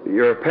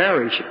your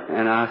parish?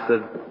 And I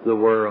said, the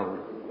world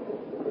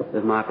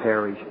is my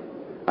parish.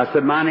 I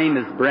said, my name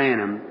is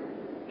Branham.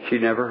 She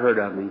never heard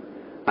of me.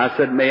 I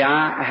said, may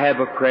I have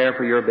a prayer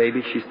for your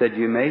baby? She said,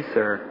 you may,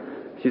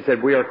 sir. She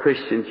said, we are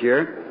Christians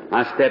here.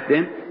 I stepped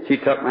in. She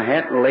took my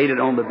hat and laid it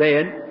on the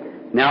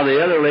bed. Now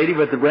the other lady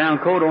with the brown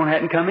coat on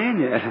hadn't come in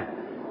yet.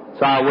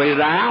 So I waited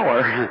an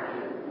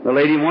hour. The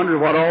lady wondered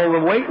what all the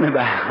waiting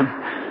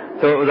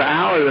about. So it was an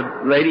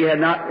hour. The lady had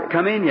not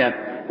come in yet.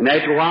 And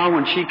after a while,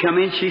 when she come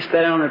in, she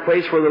sat down in the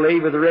place where the lady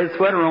with the red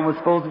sweater on was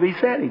supposed to be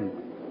sitting.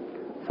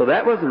 So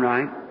that wasn't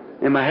right.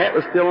 And my hat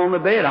was still on the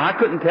bed. I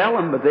couldn't tell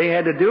them, but they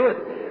had to do it.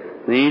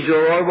 The angel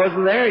of the Lord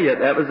wasn't there yet.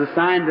 That was a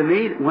sign to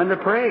me when to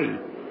pray.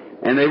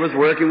 And they was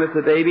working with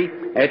the baby.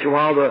 After a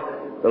while,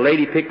 the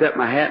lady picked up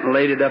my hat and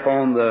laid it up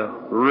on the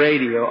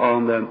radio,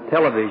 on the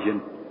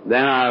television.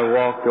 Then I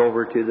walked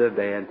over to the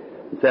bed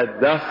and said,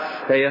 thus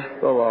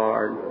saith the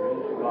Lord,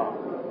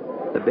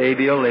 the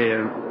baby will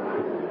live.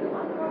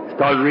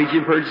 Started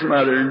reaching for its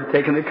mother and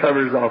taking the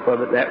covers off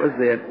of it. That was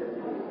it.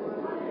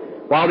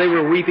 While they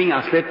were weeping,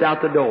 I slipped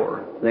out the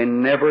door. They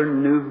never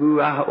knew who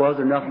I was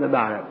or nothing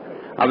about it.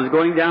 I was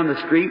going down the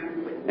street,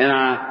 and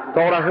I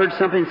thought I heard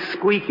something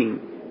squeaking,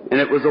 and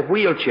it was a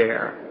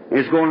wheelchair. And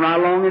it was going right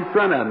along in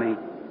front of me.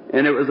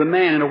 And it was a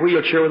man in a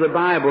wheelchair with a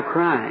Bible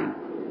crying.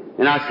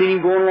 And I seen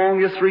him going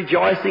along just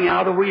rejoicing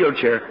out of the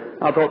wheelchair.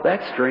 I thought,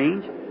 that's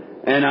strange.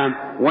 And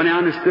I went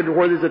out and stood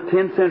where there's a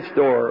 10-cent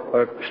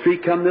store, a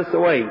street come this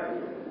way.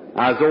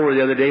 I was over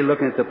the other day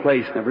looking at the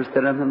place, never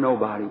said nothing to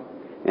nobody.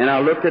 And I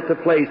looked at the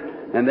place,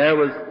 and there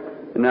was,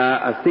 and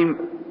I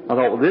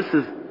thought, well, this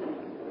is,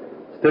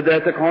 stood there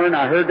at the corner, and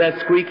I heard that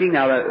squeaking.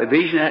 Now, the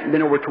vision hadn't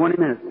been over 20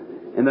 minutes.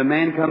 And the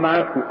man come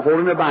out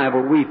holding the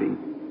Bible, weeping.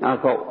 I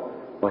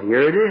thought, well,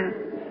 here it is.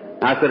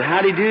 I said,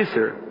 how do you do,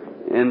 sir?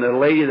 And the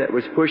lady that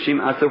was pushing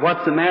him, I said,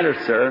 what's the matter,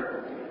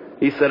 sir?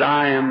 He said,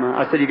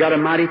 I said, you got a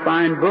mighty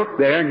fine book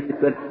there. And he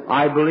said,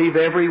 I believe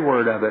every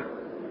word of it.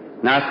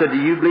 And I said, do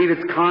you believe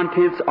its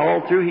contents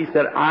all through? He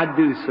said, I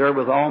do, sir,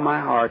 with all my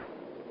heart.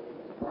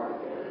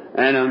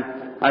 And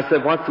I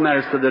said, what's the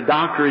matter? So the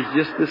doctor has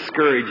just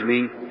discouraged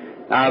me.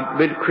 I've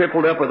been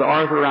crippled up with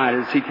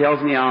arthritis. He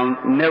tells me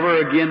I'll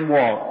never again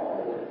walk.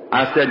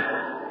 I said,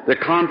 the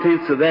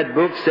contents of that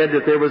book said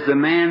that there was a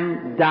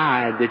man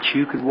died that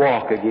you could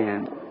walk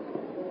again.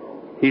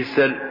 He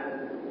said,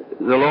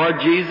 the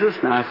Lord Jesus?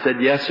 And I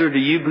said, yes, sir. Do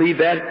you believe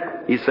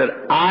that? He said,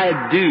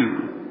 I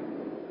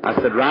do. I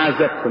said, rise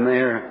up from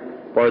there.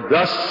 For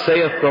thus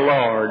saith the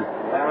Lord,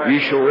 you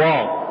shall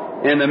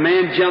walk. And the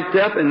man jumped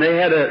up, and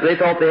they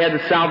thought they had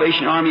the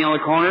Salvation Army on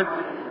the corner.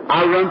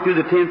 I run through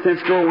the 10-cent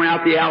store, went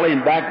out the alley,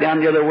 and back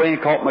down the other way,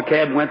 and caught my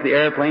cab and went to the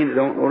airplane. They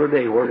don't know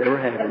today where it ever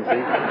happened, see?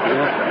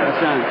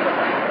 That's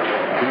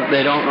right.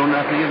 They don't know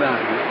nothing about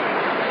it.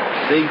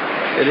 See,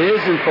 it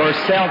isn't for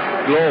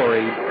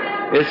self-glory.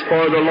 It's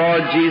for the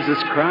Lord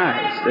Jesus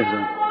Christ, isn't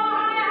it?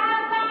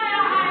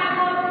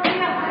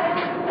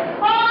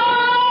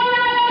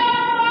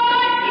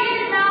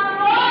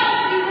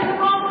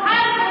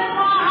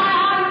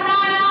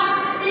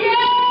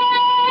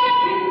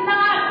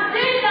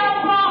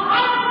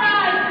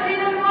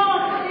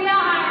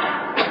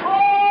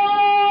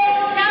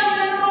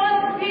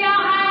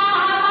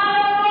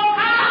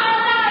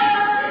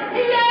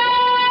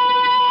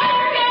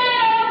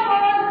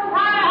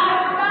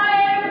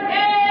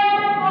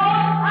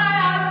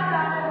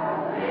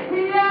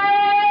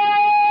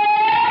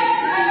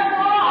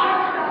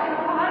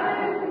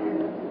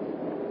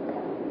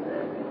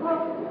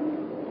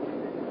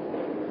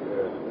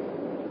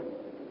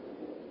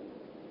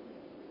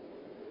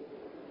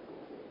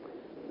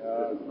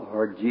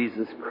 Lord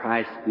Jesus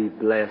Christ be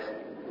blessed.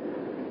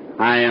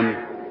 I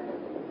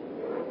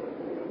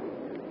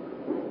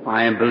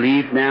am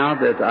believed now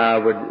that I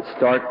would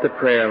start the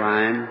prayer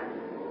line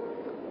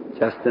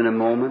just in a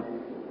moment.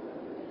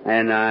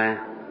 And I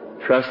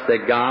trust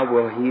that God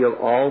will heal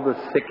all the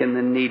sick and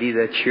the needy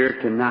that's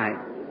here tonight.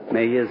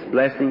 May His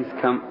blessings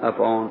come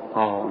upon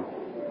all.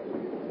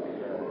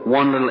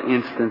 One little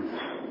instance.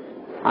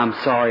 I'm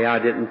sorry I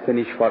didn't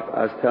finish what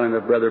I was telling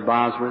of Brother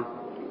Bosworth.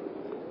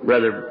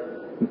 Brother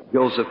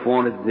Joseph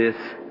wanted this.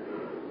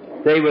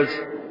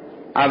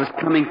 I was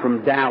coming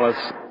from Dallas,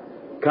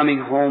 coming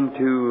home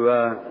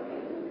to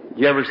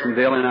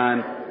Jeffersonville, and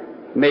I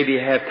maybe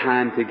have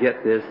time to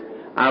get this.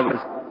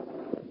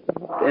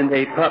 And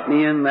they put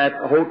me in that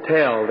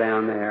hotel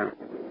down there.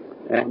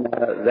 And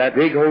that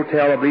big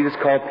hotel, I believe it's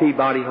called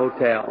Peabody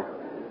Hotel.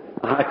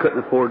 I couldn't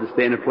afford to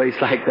stay in a place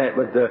like that,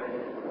 but the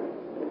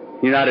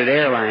United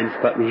Airlines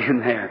put me in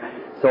there.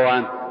 So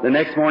the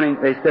next morning,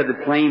 they said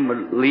the plane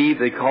would leave.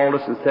 They called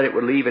us and said it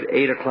would leave at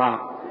 8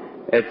 o'clock.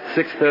 At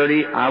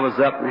 6:30, I was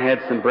up and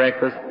had some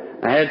breakfast.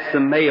 I had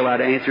some mail. I'd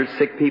answered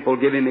sick people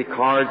giving me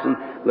cards and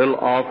little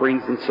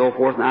offerings and so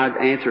forth, and I'd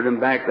answered them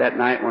back that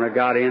night when I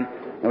got in.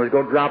 I would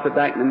go drop it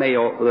back in the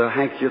mail, the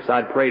handkerchiefs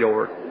I'd prayed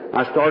over.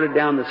 I started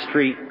down the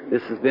street.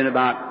 This has been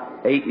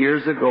about 8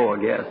 years ago, I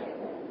guess.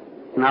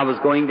 And I was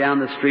going down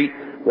the street,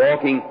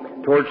 walking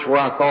towards where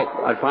I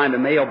thought I'd find a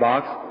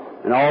mailbox,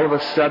 and all of a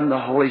sudden the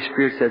Holy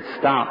Spirit said,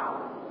 "Stop."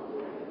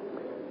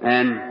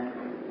 And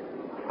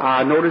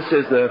I noticed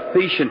there's a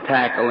fishing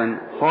tackle and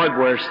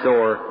hardware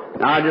store.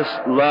 And I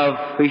just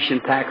love fishing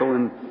tackle,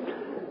 and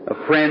a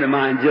friend of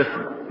mine just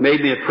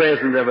made me a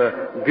present of a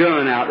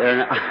gun out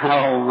there. And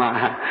oh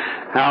my,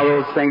 how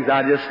those things,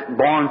 I just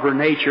born for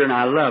nature, and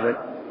I love it.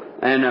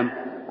 And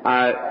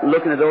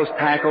looking at those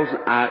tackles,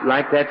 I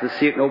like that to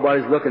see if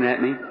nobody's looking at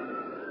me.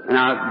 And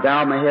I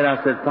bowed my head.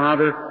 I said,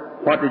 "Father,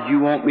 what did you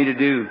want me to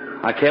do?"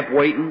 I kept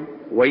waiting.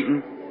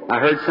 I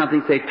heard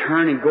something say,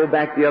 "Turn and go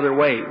back the other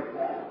way."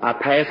 I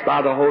passed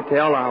by the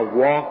hotel. I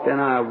walked.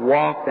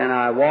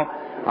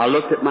 I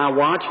looked at my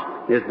watch.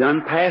 It's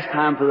done past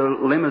time for the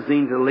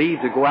limousine to leave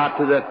to go out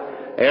to the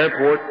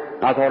airport.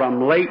 I thought,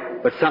 I'm late,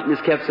 but something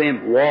just kept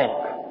saying,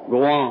 "Walk,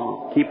 go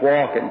on, keep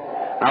walking."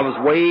 I was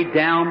way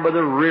down by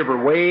the river,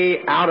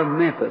 way out of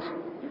Memphis.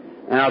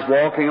 And I was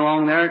walking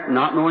along there,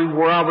 not knowing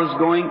where I was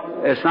going.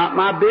 It's not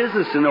my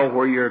business to know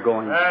where you're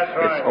going. That's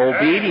right. It's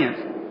obedience.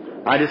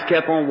 I just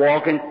kept on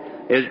walking.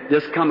 It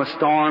just come a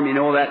storm,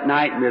 that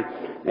night,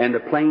 and the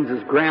planes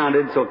is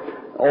grounded. So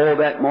all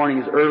that morning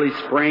is early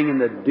spring, and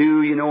the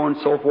dew, and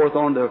so forth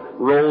on the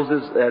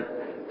roses, that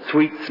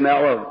sweet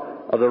smell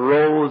of the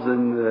rose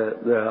and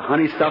the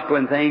honeysuckle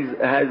and things.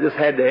 I just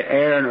had the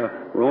air and a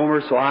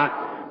aroma. So I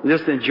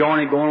just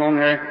enjoying going along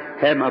there,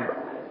 had my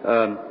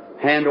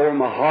hand over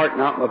my heart,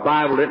 not my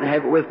Bible, didn't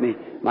have it with me.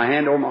 My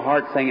hand over my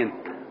heart singing,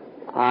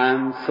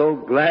 "I'm so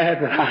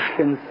glad that I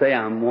can say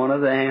I'm one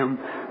of them."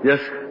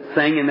 Just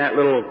singing that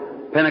little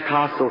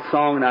Pentecostal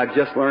song that I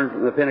just learned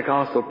from the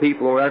Pentecostal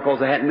people over there,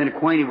 because I hadn't been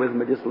acquainted with them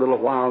but just a little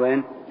while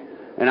then.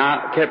 And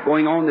I kept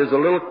going on. There's a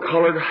little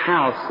colored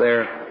house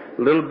there,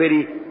 a little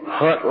bitty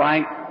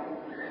hut-like,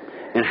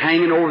 and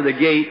hanging over the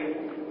gate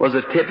was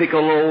a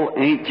typical old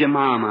Aunt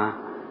Jemima.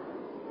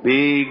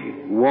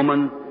 Big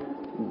woman,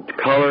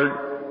 colored,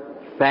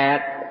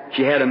 fat.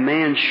 She had a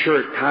man's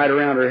shirt tied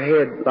around her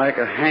head like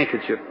a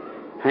handkerchief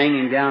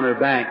hanging down her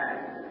back.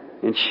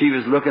 And she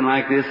was looking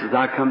like this as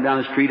I come down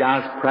the street. I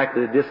was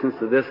practically the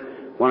distance of this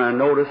when I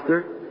noticed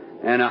her.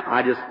 And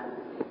I just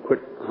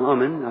quit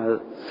humming. I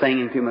was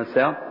singing to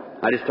myself.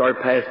 I just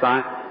started passing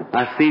by.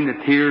 I seen the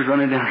tears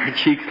running down her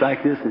cheeks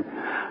like this. And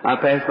I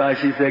passed by.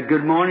 She said,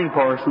 "Good morning,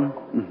 Parson."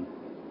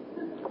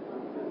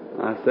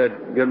 I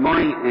said, "Good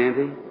morning,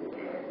 Auntie."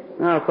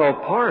 And I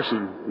thought,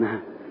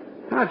 "Parson?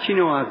 How'd she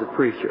know I was a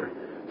preacher?"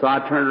 So I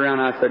turned around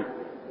and I said,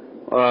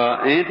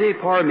 "Auntie,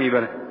 pardon me,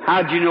 but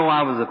how'd you know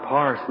I was a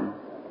parson?"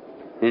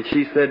 And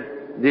she said,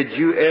 "Did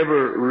you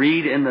ever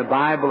read in the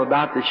Bible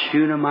about the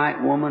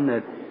Shunammite woman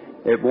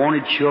that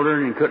wanted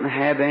children and couldn't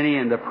have any,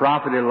 and the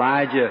prophet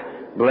Elijah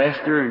blessed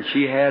her and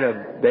she had a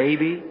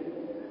baby?"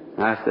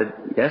 I said,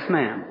 "Yes,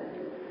 ma'am."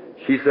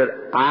 She said,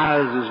 "I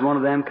was one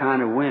of them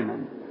kind of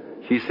women."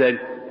 She said,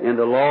 "And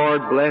the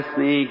Lord blessed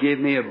me and gave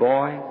me a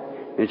boy."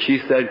 And she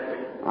said,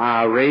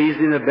 "I raised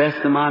him the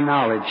best of my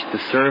knowledge to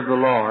serve the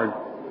Lord."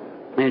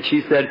 And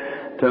she said,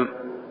 to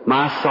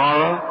my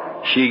sorrow,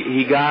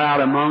 he got out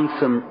among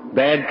some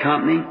bad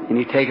company, and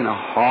he'd taken a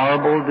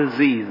horrible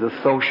disease, a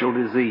social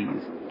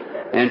disease.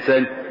 And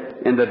said,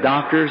 and the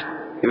doctors,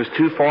 it was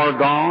too far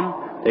gone.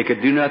 They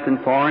could do nothing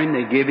for him.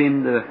 They gave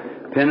him the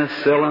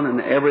penicillin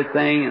and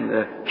everything and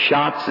the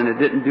shots, and it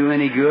didn't do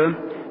any good.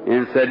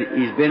 And said,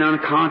 he's been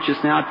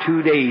unconscious now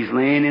 2 days,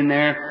 laying in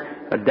there,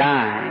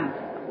 dying,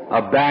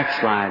 a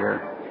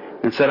backslider.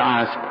 And said,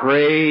 I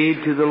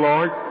prayed to the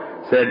Lord.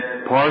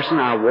 Said, "Parson,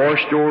 I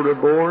washed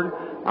overboard.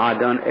 I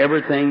done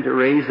everything to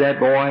raise that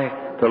boy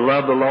to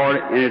love the Lord,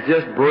 and it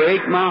just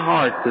breaks my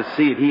heart to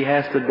see it. He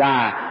has to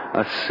die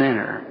a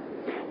sinner."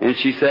 And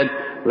she said,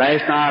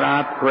 last night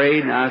I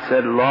prayed and I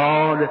said,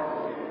 Lord,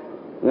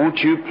 won't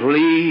you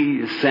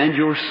please send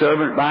your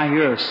servant by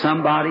here or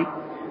somebody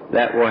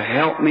that will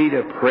help me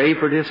to pray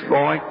for this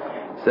boy?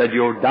 Said,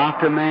 your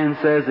doctor man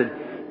says that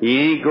he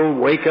ain't going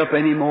to wake up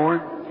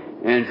anymore.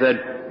 And said,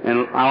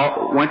 and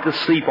I went to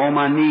sleep on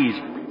my knees.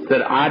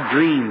 Said, I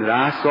dreamed that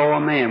I saw a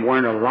man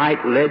wearing a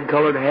light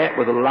lead-colored hat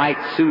with a light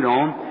suit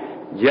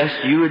on,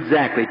 just you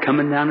exactly,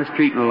 coming down the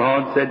street. And the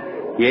Lord said,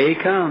 here he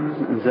comes.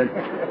 And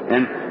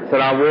said,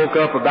 I woke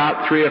up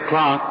about 3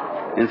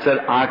 o'clock and said,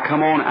 I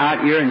come on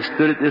out here and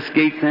stood at this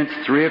gate since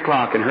 3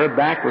 o'clock, and her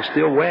back was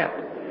still wet.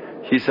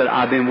 She said,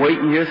 I've been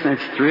waiting here since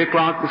 3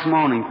 o'clock this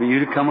morning for you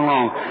to come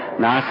along.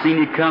 And I seen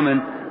you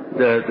coming.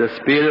 The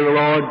Spirit of the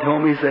Lord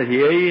told me, he said,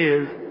 here he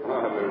is.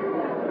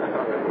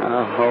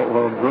 Oh,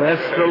 well,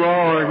 bless the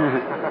Lord.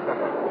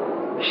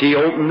 She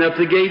opened up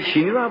the gate.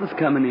 She knew I was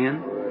coming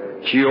in.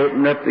 She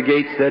opened up the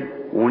gate, said,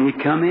 won't you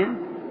come in?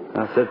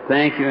 I said,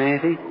 thank you,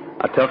 Auntie.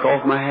 I took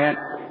off my hat.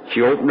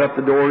 She opened up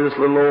the door to this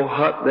little old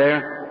hut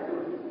there.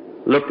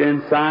 Looked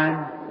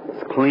inside.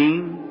 It's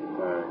clean.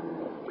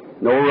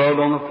 No rug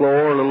on the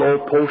floor. A little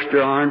old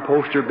iron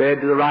poster bed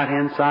to the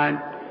right-hand side.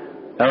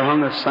 There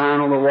hung a sign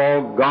on the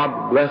wall,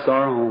 God bless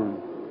our home.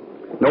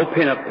 No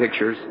pin-up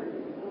pictures.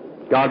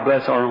 God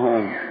bless our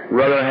home.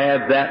 Rather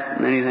have that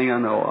than anything I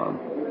know of.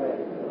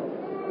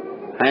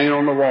 Hanging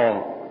on the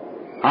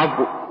wall.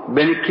 I've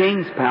been at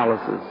king's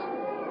palaces.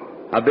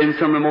 I've been in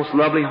some of the most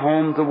lovely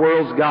homes the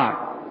world's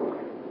got.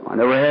 I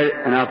never had it,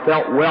 and I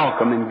felt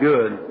welcome and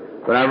good,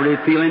 but I really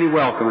feel any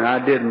welcome, and I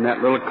did in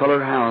that little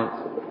colored house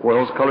where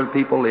those colored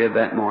people lived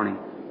that morning.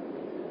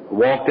 I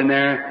walked in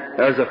there.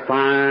 There's a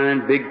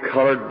fine, big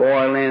colored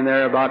boy laying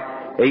there,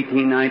 about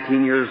 18,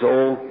 19 years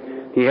old.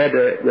 He had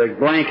the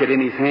blanket in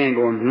his hand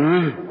going,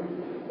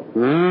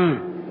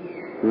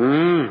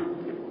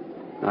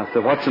 I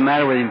said, what's the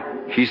matter with him?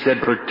 She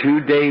said, for 2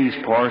 days,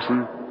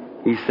 Parson,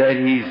 he said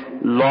he's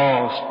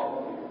lost.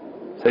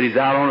 Said he's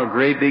out on a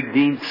great big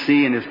deep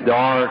sea and it's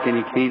dark and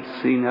he can't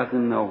see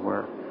nothing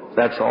nowhere.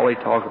 That's all he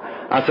talked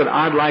about. I said,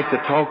 I'd like to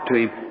talk to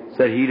him.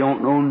 Said, he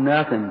don't know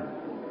nothing.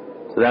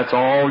 So that's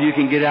all you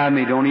can get out of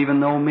me. Don't even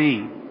know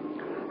me.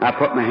 I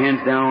put my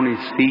hands down on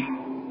his feet.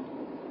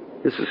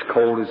 This as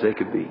cold as they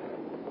could be.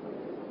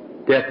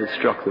 Death had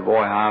struck the boy,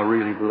 I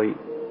really believe.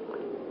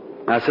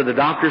 I said, the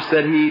doctor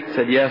said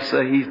yes,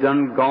 sir, he's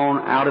done gone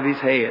out of his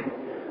head.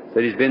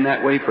 Said he's been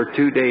that way for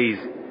 2 days.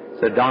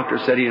 Said doctor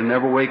said he'll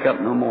never wake up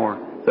no more.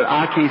 Said,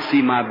 I can't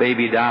see my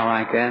baby die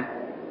like that.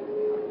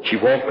 She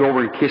walked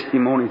over and kissed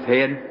him on his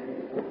head.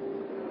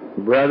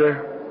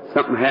 Brother,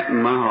 something happened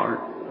in my heart.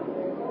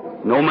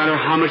 No matter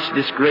how much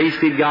disgrace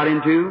he'd got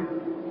into,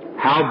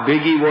 how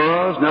big he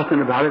was,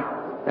 nothing about it.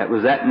 That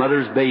was that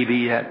mother's baby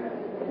yet.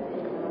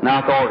 And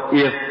I thought,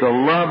 if the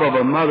love of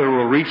a mother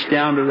will reach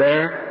down to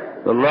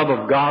there, the love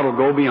of God will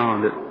go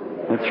beyond it.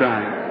 That's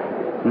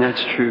right. And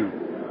that's true.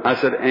 I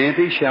said,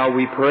 Auntie, shall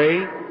we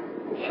pray?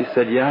 She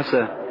said, yes,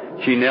 sir.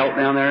 She knelt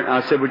down there.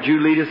 I said, would you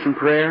lead us in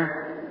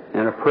prayer?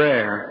 And a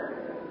prayer.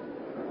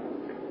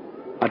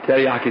 I tell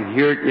you, I can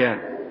hear it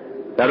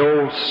yet. That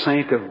old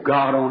saint of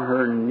God on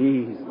her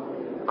knees,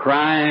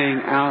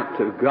 crying out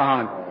to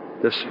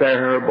God to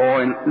spare her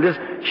boy. And this,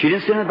 she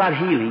didn't say anything about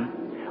healing.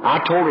 I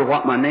told her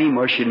what my name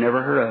was. She'd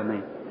never heard of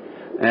me.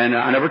 And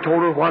I never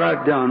told her what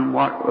I'd done,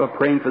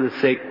 praying for the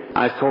sick.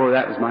 I told her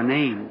that was my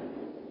name.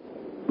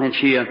 And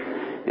she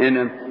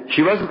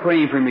wasn't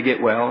praying for him to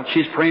get well.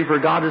 She's praying for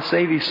God to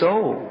save his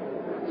soul.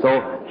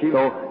 So she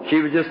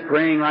was just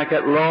praying like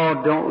that,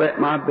 Lord, don't let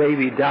my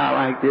baby die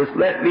like this.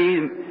 Let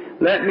me,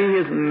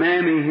 his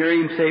mammy, hear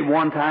him say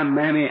one time,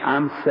 Mammy,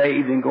 I'm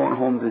saved and going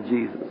home to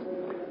Jesus.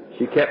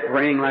 She kept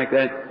praying like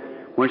that.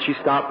 When she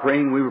stopped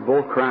praying, we were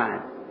both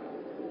crying.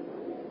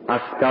 I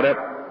got up,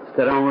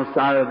 sat on the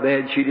side of the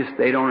bed. She just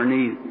stayed on her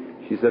knees.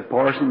 She said,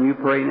 Parson, you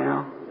pray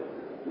now?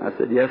 I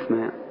said, yes,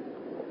 ma'am.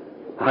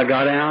 I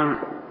got down.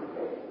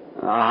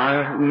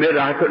 I admit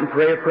I couldn't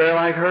pray a prayer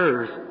like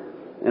hers.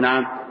 And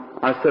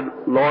I said,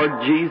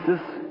 Lord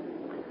Jesus,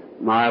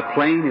 my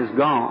plane is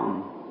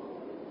gone.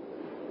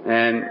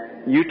 And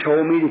you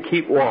told me to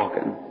keep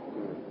walking.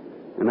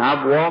 And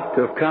I've walked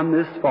to have come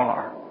this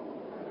far.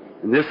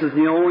 And this is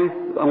the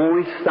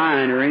only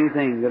sign or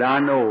anything that I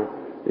know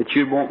that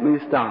you'd want me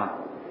to stop.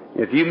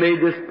 If you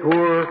made this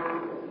poor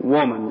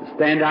woman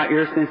stand out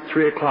here since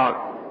 3 o'clock,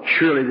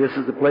 surely this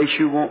is the place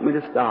you want me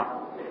to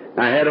stop. And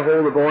I had a hold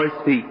of the boy's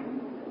feet.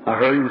 I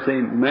heard him say,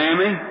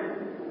 Mammy?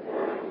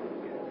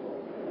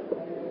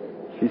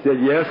 She said,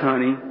 yes,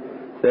 honey.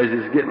 Says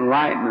it's getting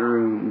light in the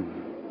room.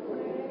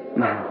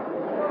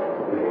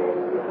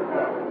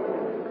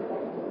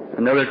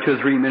 Another 2 or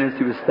 3 minutes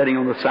he was sitting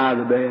on the side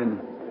of the bed.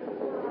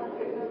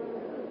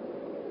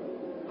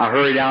 I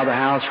hurried out of the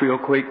house real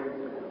quick,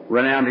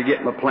 ran out to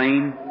get my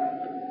plane.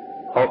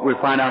 Hoped we'd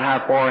find out how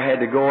far I had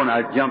to go, and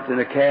I jumped in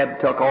a cab,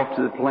 took off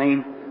to the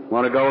plane.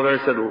 Want to go there?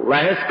 Said,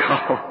 last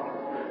call.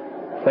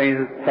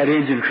 Plane had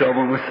engine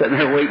trouble and was sitting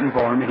there waiting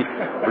for me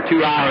for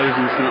 2 hours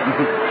and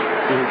something.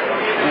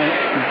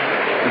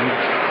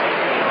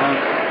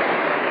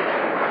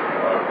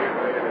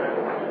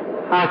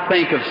 I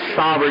think of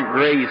sovereign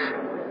grace,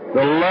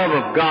 the love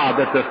of God,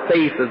 that the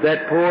faith of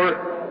that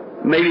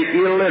poor, maybe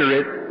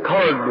illiterate,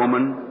 colored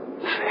woman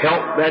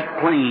helped that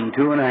plane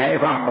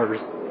 2.5 hours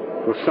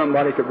so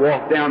somebody could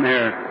walk down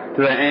there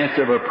to the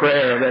answer of a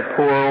prayer. That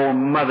poor old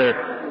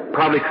mother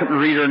probably couldn't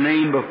read her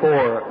name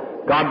before.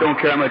 God don't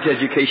care how much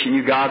education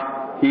you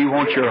got. He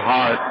wants your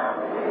heart.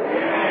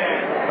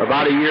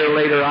 About a year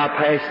later, I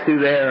passed through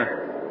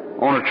there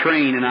on a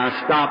train, and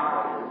I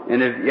stopped.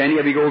 And if any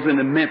of you goes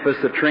into Memphis,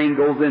 the train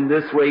goes in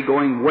this way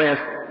going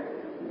west,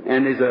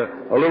 and there's a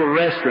little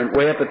restaurant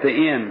way up at the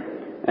end.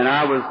 And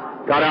I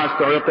got out,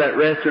 started up that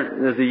restaurant,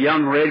 and there's a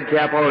young red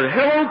cap over there.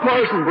 "Hello,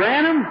 Parson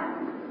Branham."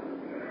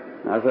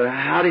 I said,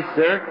 "Howdy,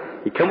 sir."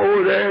 He come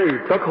over there, and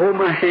he took hold of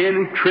my hand,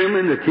 and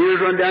trembling, the tears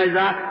run down his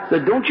eye.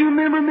 Said, "Don't you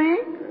remember me?"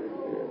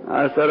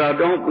 I said, "I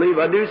don't believe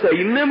I do." Say,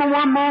 "You remember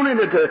one morning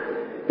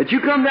that you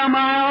come down my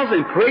house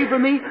and prayed for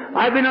me?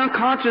 I've been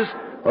unconscious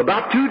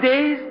about 2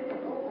 days."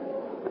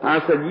 I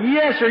said,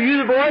 "Yes, are you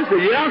the boy?" He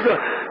said, "Yeah." So,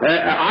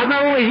 "I'm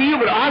not only healed,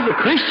 but I'm a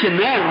Christian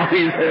now."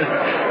 He said,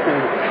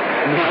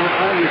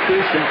 "I'm a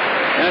Christian."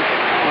 That's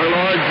our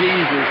Lord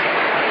Jesus.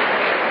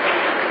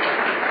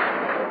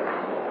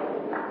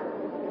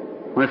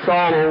 When it's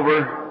all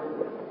over,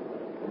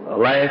 the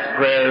last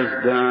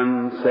prayer's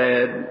done,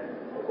 said,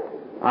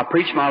 I'll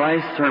preach my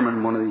last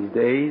sermon one of these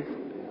days.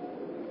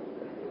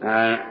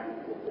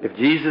 If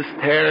Jesus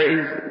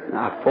tarries,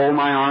 I fold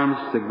my arms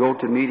to go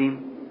to meet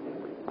Him.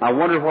 I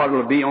wonder what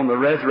it'll be on the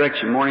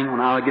resurrection morning when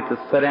I'll get to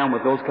sit down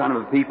with those kind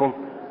of people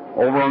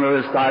over on the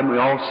other side, and we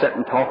all sit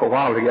and talk a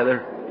while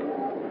together.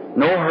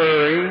 No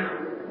hurry.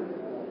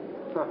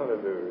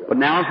 But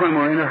now's when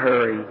we're in a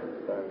hurry.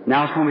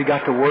 Now's when we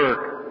got to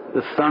work.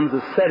 The sun's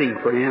a setting,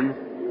 friends.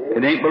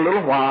 It ain't but a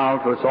little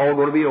while, so it's all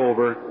going to be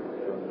over.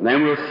 And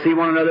then we'll see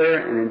one another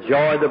and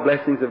enjoy the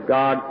blessings of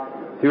God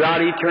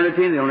throughout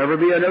eternity. There'll never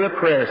be another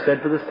prayer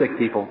said for the sick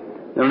people.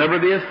 There'll never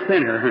be a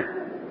sinner.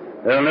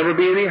 There'll never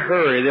be any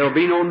hurry. There'll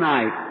be no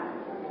night.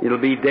 It'll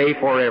be day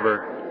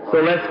forever. So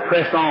let's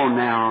press on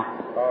now.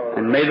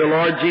 And may the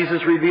Lord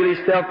Jesus reveal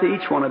Himself to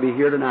each one of you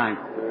here tonight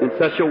in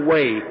such a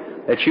way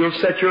that you'll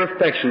set your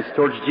affections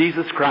towards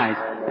Jesus Christ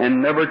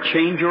and never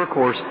change your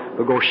course,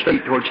 but go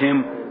straight towards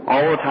Him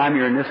all the time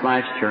you're in this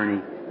life's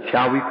journey.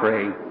 Shall we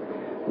pray?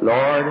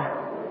 Lord,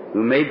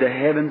 who made the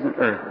heavens and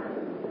earth,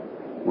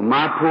 when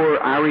my poor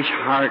Irish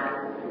heart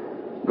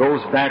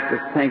goes back to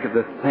think of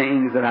the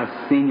things that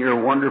I've seen your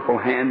wonderful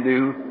hand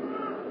do,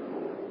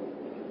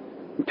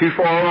 too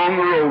far along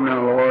the road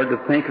now, Lord, to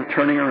think of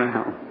turning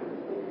around.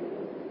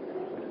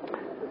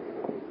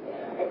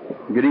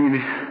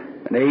 Getting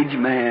an aged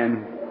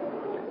man,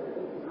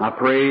 I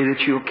pray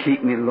that you'll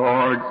keep me,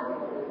 Lord,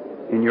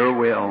 in your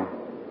will.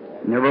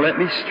 Never let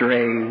me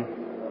stray.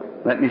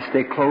 Let me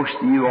stay close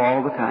to you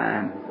all the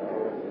time.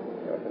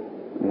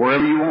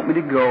 Wherever you want me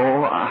to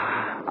go,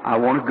 I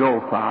want to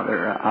go,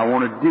 Father. I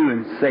want to do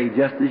and say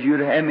just as you'd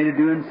have me to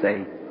do and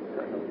say.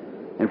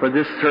 And for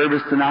this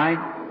service tonight,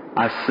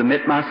 I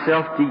submit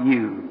myself to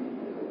you.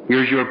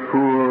 Here's your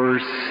poor,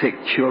 sick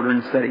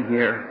children sitting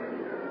here.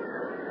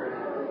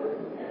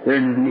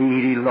 They're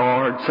needy,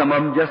 Lord. Some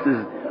of them just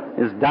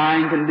as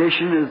dying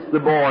condition as the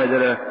boy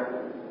that I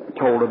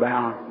told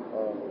about.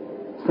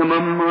 Some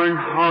of them are in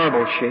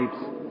horrible shapes.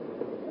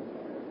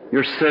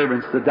 Your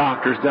servants, the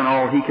doctor's done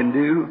all he can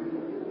do.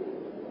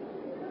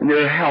 And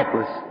they're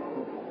helpless,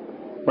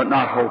 but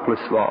not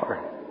hopeless, Lord.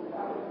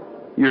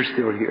 You're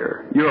still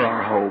here. You're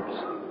our hopes.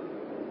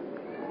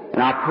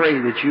 And I pray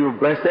that you will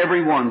bless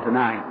everyone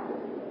tonight.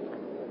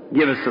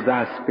 Give us of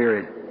thy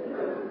Spirit.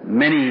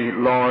 Many,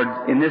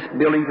 Lord, in this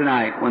building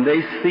tonight, when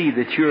they see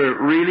that you're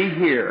really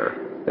here,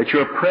 that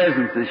your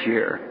presence is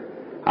here,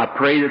 I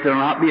pray that there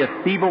will not be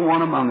a feeble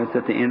one among us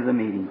at the end of the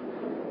meeting.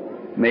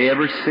 May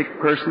every sick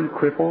person,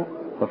 crippled,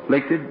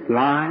 afflicted,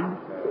 blind,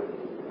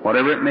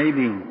 whatever it may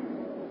be,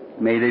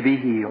 may they be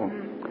healed.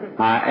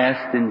 I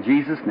ask in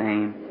Jesus'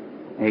 name,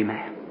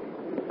 amen.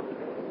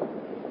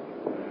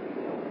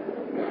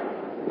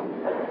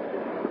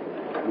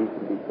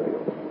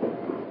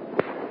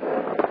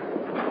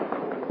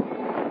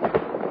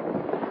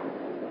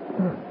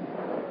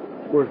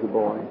 Where's the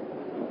boy?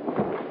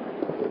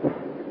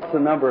 What's the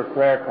number of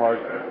prayer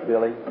cards,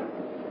 Billy?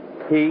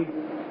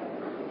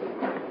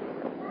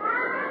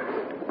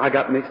 I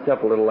got mixed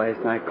up a little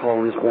last night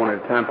calling this one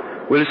at a time.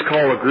 We'll just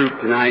call a group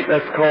tonight.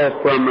 Let's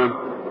call from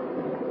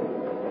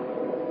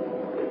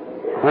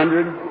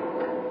 100.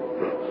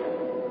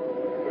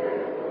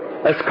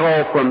 Let's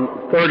call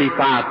from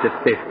 35 to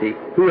 50.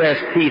 Who has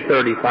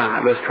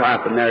T35? Let's try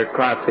from there.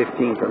 Try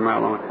 15 from right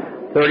along.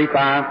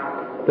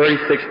 35,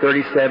 36,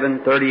 37,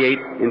 38,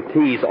 and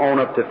T's on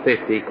up to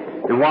 50.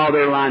 And while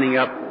they're lining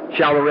up,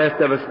 shall the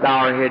rest of us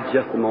bow our heads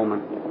just a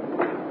moment?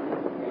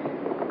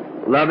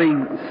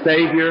 Loving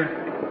Savior,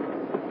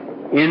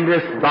 in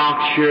this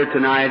box here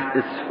tonight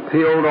is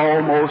filled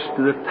almost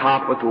to the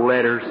top with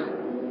letters.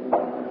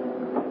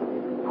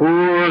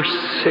 Poor,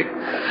 sick,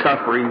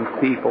 suffering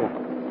people.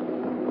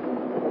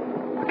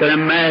 I can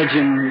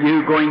imagine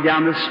you going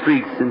down the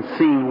streets and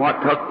seeing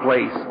what took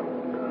place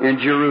in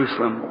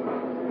Jerusalem.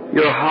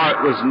 Your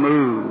heart was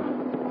moved.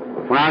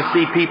 When I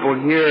see people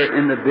here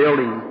in the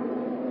building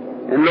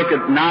and look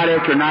at night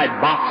after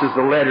night boxes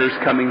of letters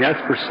coming, that's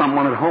for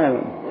someone at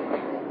home.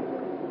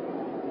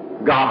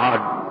 God,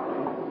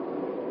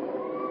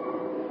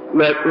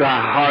 let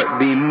thy heart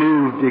be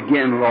moved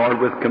again, Lord,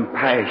 with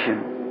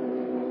compassion.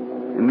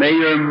 And may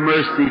your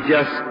mercy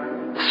just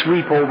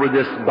sweep over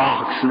this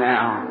box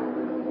now.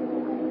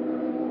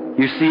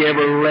 You see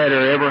every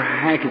letter, every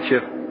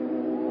handkerchief.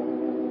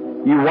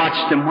 You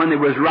watched them when they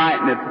was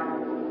writing it.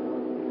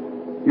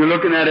 You're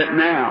looking at it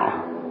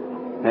now.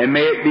 And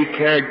may it be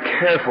carried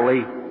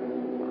carefully,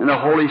 and the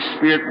Holy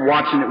Spirit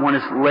watching it when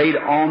it's laid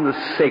on the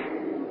sick.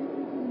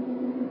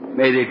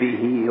 May they be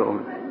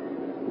healed.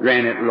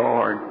 Grant it,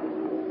 Lord.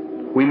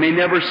 We may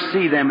never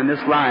see them in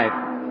this life.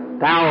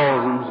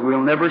 Thousands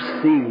we'll never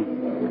see.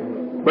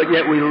 But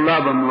yet we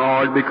love them,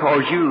 Lord,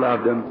 because you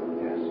loved them.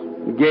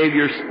 You gave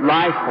your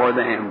life for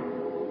them.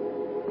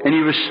 And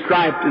you were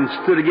striped and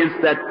stood against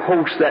that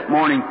post that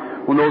morning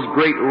when those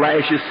great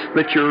lashes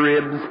split your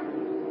ribs.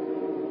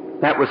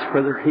 That was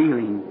for their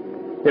healing.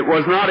 It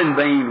was not in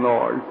vain,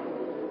 Lord.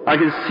 I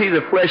can see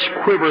the flesh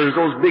quiver as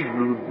those big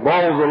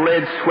balls of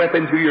lead swept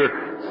into your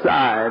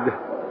side.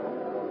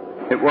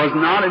 It was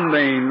not in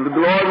vain.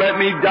 Lord, let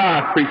me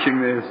die preaching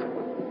this.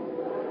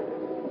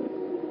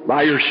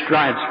 By your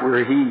stripes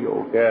we're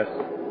healed. Yes.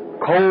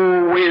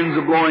 Cold winds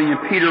are blowing and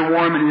Peter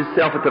warming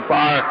himself at the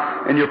fire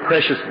and your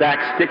precious back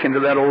sticking to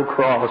that old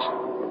cross.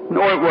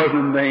 No, it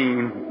wasn't in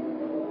vain.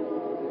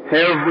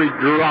 Every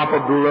drop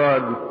of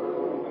blood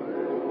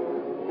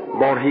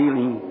brought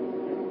healing.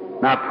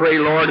 And I pray,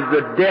 Lord, if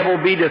the devil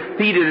be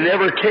defeated in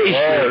every case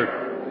here,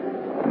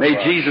 may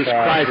Jesus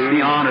Christ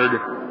be honored,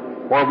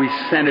 for we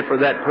send it for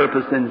that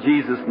purpose in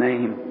Jesus'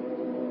 name.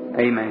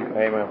 Amen.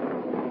 Amen.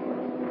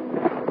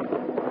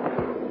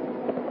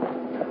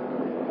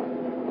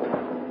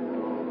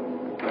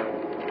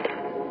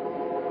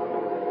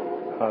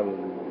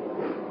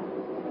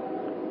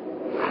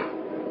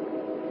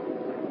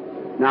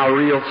 Now,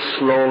 real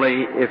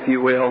slowly, if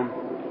you will,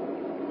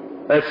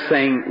 let's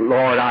sing,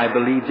 Lord, I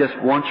believe, just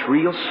once,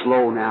 real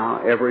slow now,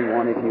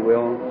 everyone, if you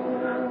will.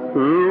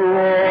 Lord,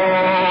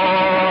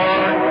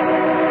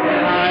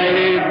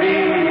 I believe.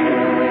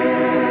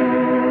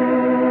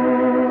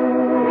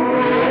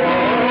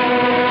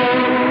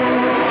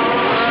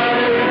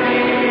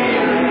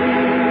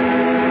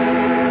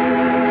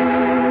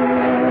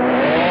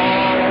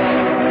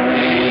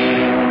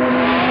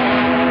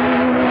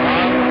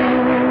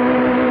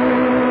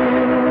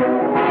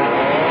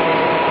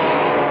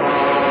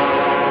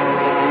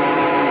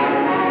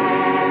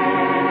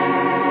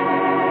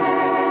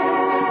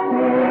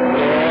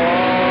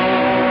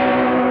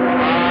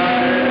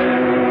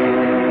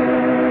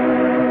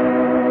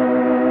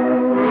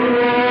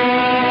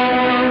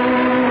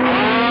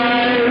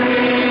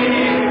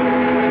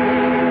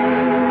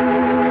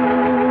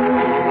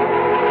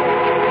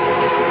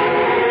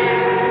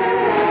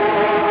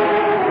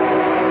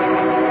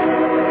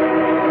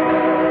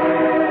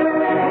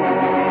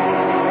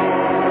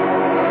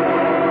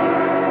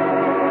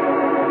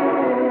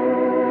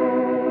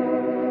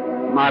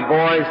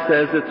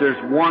 Says that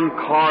there's one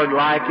card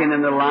lacking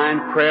in the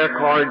line, prayer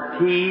card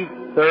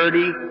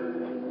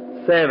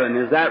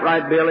T37. Is that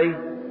right, Billy?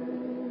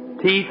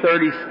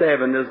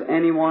 T37. Does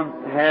anyone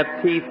have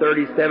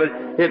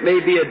T37? It may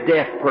be a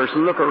deaf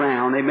person. Look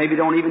around. They maybe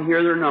don't even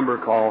hear their number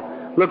call.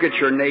 Look at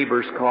your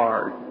neighbor's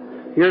card.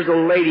 Here's a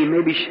lady.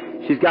 Maybe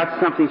she's got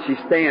something she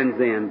stands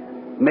in.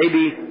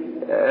 Maybe,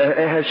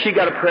 has she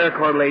got a prayer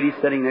card lady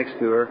sitting next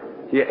to her?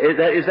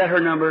 Is that her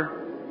number?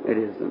 It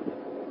isn't.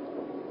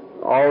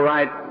 All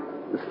right.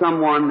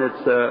 Someone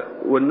that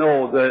would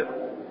know the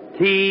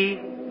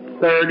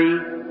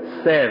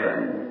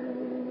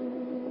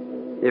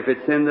T37. If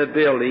it's in the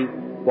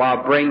building,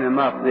 while bring them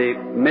up, they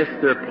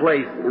missed their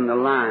place in the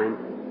line.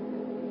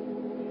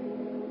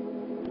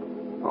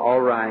 All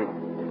right.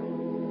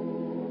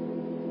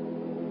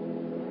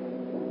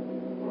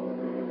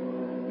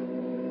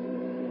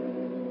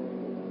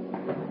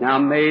 Now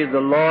may the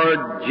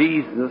Lord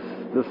Jesus,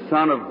 the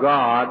Son of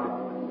God,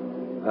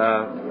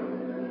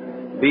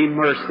 be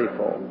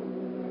merciful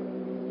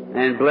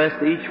and bless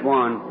each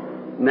one.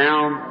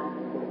 Now,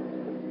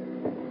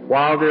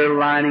 while they're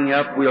lining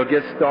up, we'll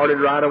get started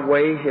right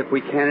away, if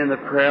we can, in the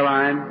prayer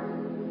line.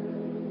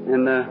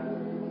 And the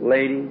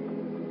lady.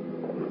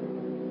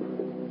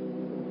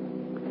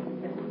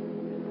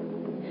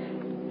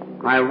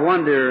 I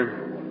wonder,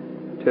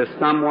 to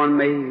someone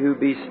maybe who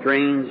be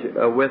strange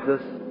with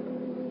us,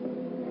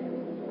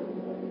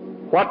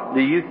 what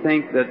do you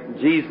think that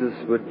Jesus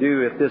would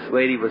do if this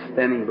lady was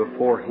standing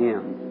before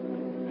Him?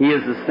 He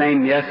is the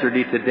same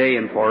yesterday, today,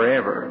 and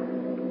forever.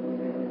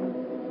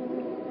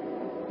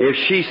 If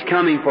she's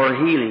coming for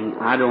healing,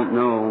 I don't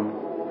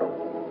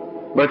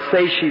know. But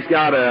say she's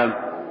got a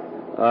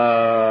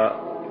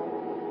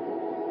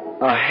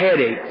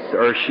headache,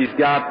 or she's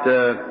got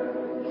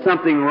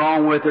something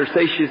wrong with her.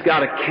 Say she's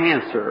got a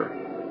cancer,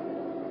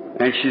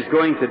 and she's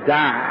going to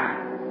die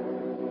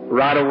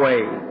right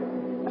away.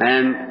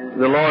 And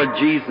the Lord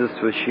Jesus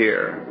was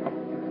here.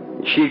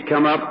 she'd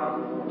come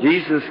up,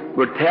 Jesus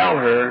would tell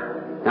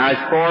her, now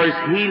as far as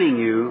healing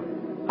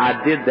you,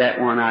 I did that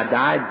when I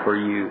died for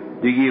you.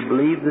 Do you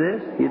believe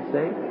this? He'd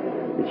say.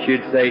 And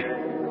she'd say,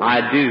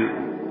 I do.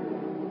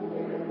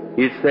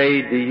 He'd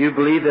say, do you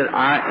believe that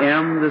I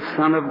am the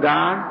Son of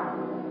God?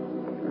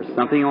 Or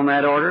something on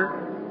that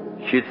order.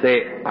 She'd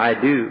say, I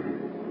do.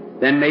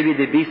 Then maybe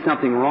there'd be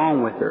something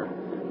wrong with her.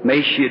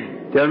 Maybe she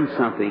had done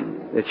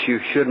something that she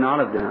should not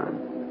have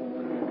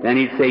done. Then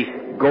he'd say,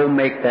 go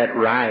make that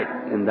right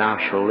and thou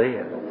shalt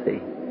live. See?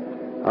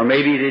 Or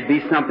maybe there'd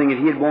be something that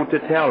he'd want to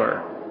tell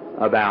her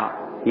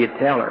about. He'd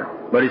tell her.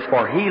 But as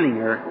for healing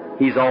her,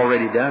 he's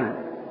already done it.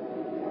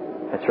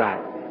 That's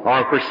right.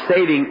 Or for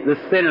saving the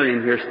sinner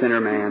in here, sinner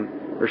man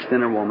or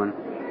sinner woman,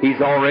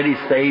 he's already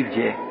saved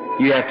you.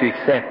 You have to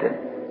accept it.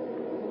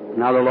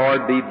 Now the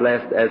Lord be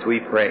blessed as we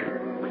pray.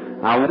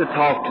 I want to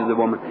talk to the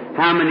woman.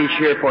 How many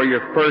here for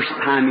your first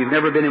time? You've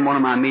never been in one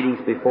of my meetings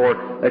before.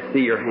 Let's see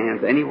your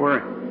hands.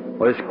 Anywhere?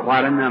 Well, it's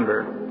quite a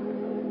number.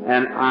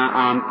 And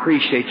I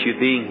appreciate you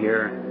being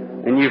here.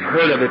 And you've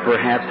heard of it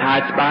perhaps, how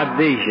it's by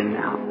vision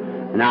now.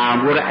 Now,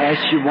 I want to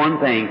ask you one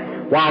thing.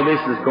 While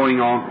this is going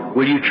on,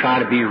 will you try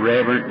to be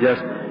reverent?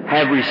 Just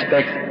have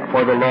respect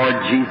for the Lord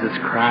Jesus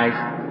Christ.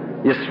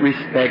 Just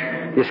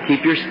respect. Just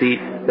keep your seat.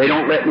 They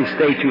don't let me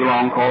stay too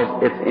long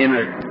because it's in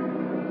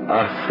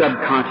a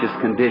subconscious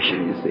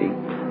condition, you see.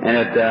 And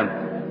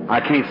I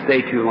can't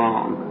stay too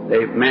long.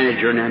 The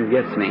manager and them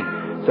gets me.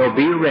 So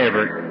be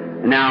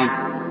reverent. Now,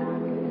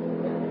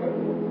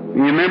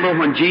 you remember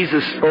when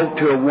Jesus spoke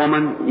to a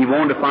woman, he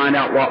wanted to find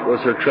out what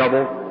was her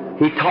trouble.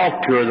 He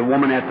talked to her, the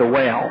woman at the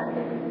well.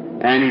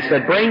 And he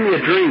said, bring me a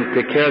drink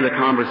to carry the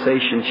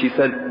conversation. She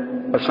said,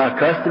 it's not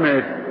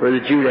customary for the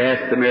Jew to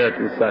ask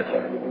Samaritans such.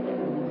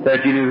 Said,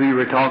 if you knew who you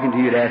were talking to,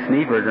 you'd ask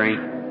me for a drink.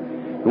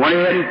 He went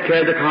ahead and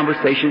carried the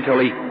conversation till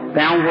he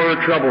found where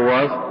her trouble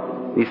was.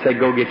 He said,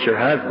 go get your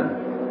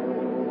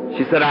husband.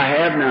 She said, I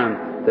have none.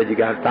 He said, you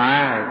got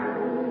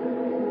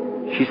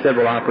 5. She said,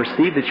 well, I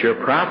perceive that you're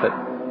a prophet.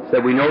 He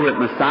said, we know that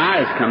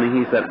Messiah is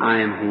coming. He said, I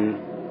am he.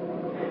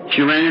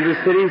 She ran into the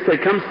city and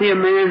said, come see a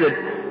man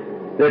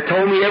that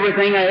told me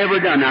everything I ever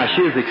done. Now,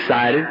 she was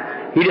excited.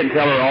 He didn't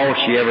tell her all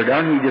she ever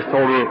done. He just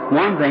told her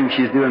one thing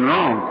she's doing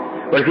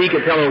wrong. But if he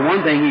could tell her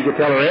one thing, he could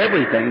tell her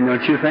everything,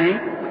 don't you think?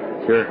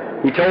 Sure.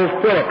 He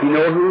told Philip, you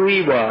know who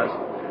he was.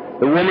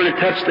 The woman had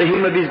touched the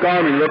hem of his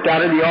garment, looked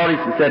out in the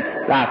audience and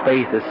said, thy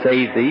faith has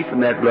saved thee from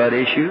that blood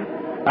issue.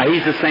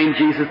 He's the same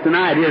Jesus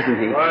tonight, isn't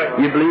he? Right.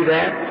 You believe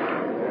that?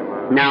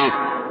 Now,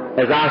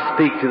 as I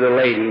speak to the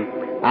lady,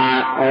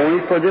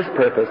 only for this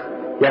purpose,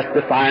 just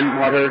to find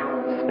what her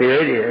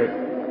spirit is.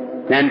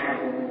 And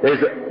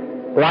there's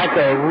like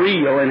a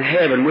reel in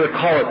heaven. We'll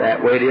call it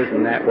that way. It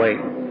isn't that way.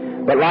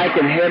 But like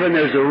in heaven,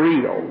 there's a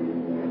reel.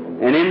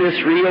 And in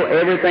this reel,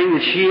 everything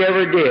that she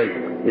ever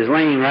did is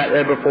laying right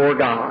there before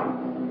God.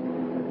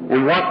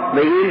 And what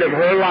the end of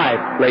her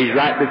life lays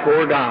right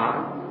before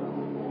God.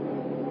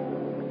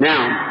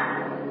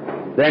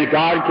 Now, then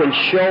God can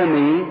show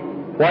me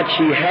what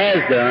she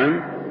has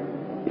done,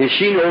 and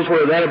she knows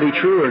whether that'll be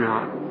true or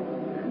not.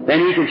 Then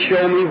He can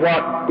show me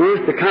what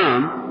is to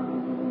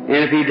come, and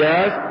if He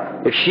does,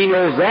 if she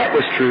knows that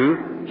was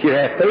true, she'll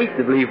have faith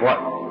to believe what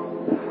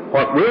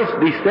will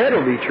be said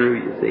will be true,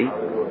 you see.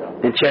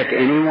 And check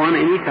anyone,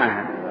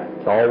 anytime.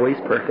 It's always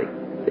perfect,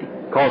 see.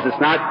 Because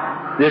it's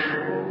not this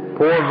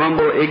poor,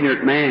 humble,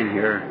 ignorant man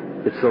here.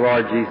 It's the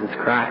Lord Jesus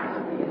Christ.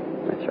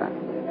 That's right.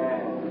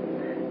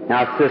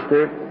 Now,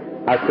 sister,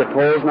 I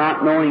suppose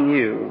not knowing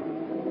you,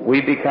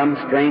 we become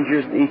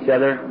strangers to each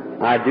other.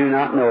 I do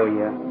not know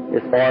you,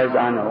 as far as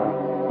I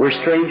know. We're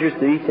strangers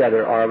to each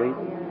other, are we?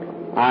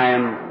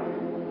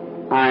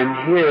 I'm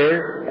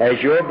here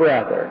as your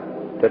brother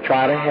to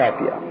try to help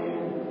you.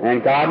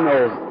 And God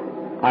knows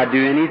I'd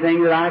do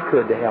anything that I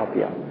could to help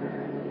you.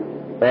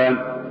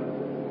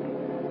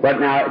 But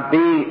now,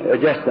 being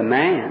just a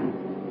man,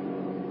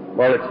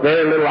 well, it's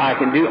very little I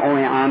can do,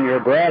 only I'm your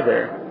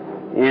brother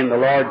in the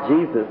Lord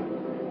Jesus.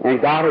 And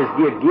God has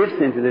given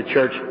gifts into the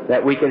church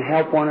that we can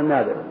help one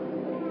another.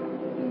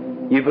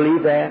 You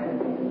believe that?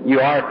 You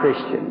are a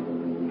Christian.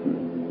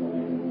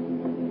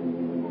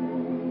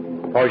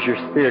 Because your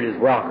spirit is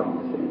welcome,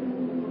 you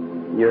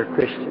see. You're a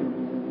Christian.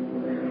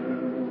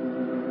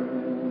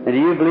 And do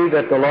you believe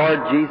that the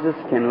Lord Jesus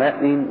can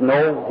let me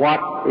know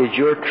what is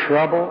your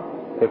trouble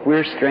if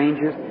we're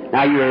strangers?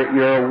 Now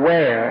you're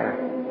aware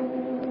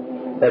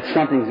that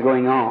something's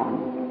going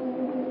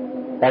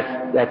on.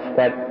 That's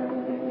that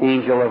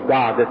angel of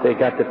God that they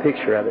got the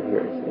picture of it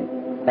here, you see.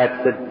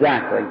 That's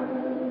exactly.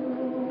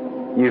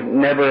 You've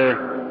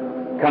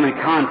never come in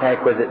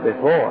contact with it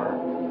before,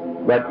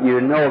 but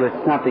you know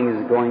that something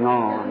is going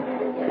on.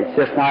 It's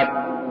just not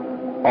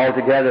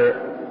altogether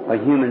a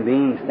human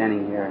being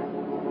standing here.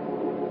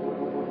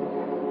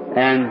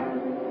 And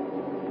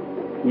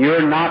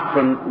you're not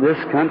from this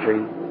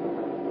country.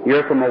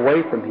 You're from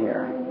away from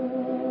here.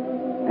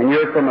 And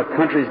you're from a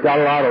country that's got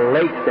a lot of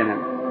lakes in it.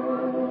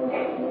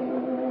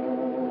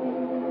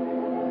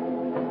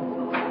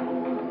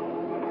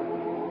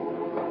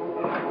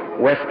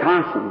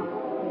 Wisconsin.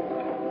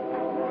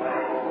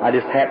 I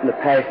just happened to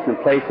pass some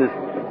places.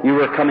 You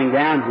were coming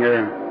down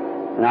here,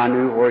 and I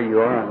knew where you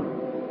are.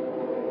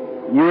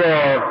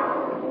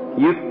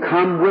 You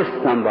come with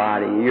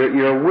somebody. You're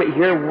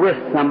here with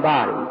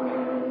somebody.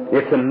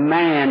 It's a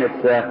man.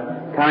 It's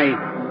a kind of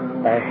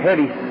a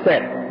heavy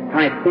set,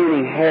 kind of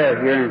thinning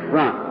hair here in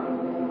front.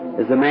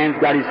 As the man's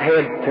got his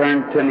head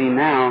turned to me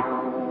now,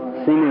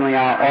 seemingly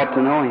I ought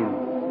to know him.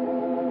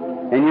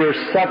 And you're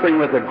suffering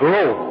with a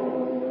growth.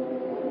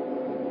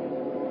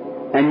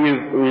 And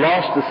you've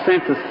lost the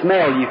sense of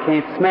smell. You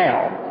can't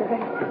smell.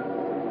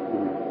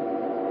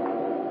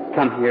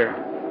 Come here.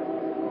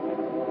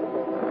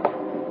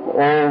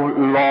 Oh,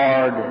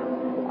 Lord,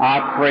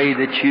 I pray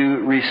that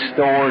you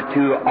restore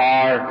to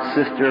our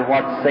sister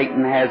what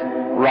Satan has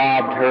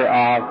robbed her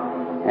of.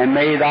 And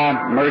may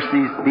thy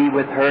mercies be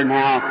with her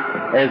now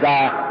as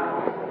I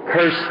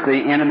curse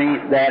the enemy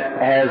that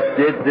has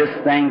did this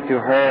thing to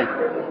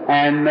her.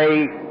 And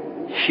may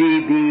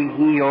she be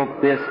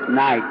healed this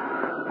night.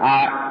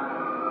 I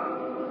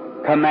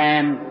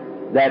command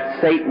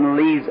that Satan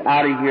leaves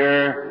out of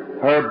here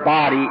her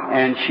body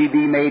and she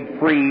be made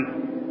free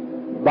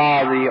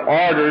by the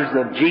orders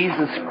of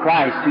Jesus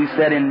Christ, who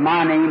said, in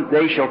my name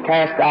they shall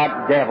cast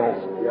out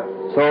devils. Yes.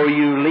 So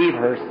you leave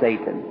her,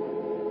 Satan.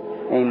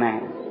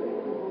 Amen.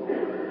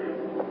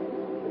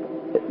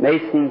 It may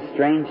seem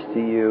strange to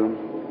you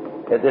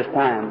at this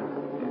time,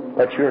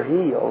 but you're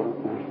healed.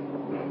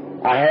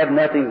 I have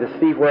nothing to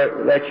see where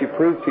it lets you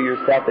prove to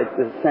yourself that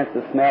the sense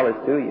of smell is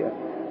to you.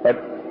 But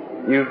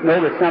you know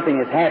that something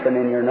has happened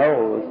in your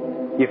nose.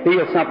 You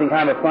feel something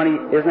kind of funny,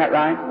 isn't that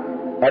right?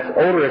 That's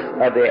odorous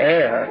of the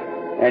air.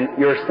 And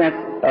your sense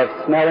of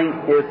smelling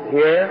is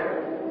here,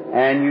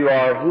 and you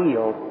are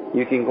healed.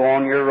 You can go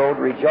on your road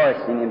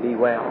rejoicing and be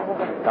well.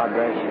 God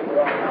bless you.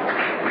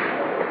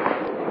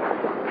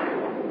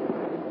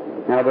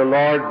 Now the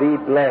Lord be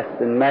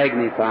blessed and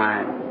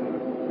magnified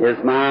is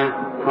my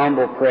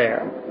humble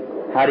prayer.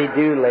 How do you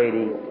do,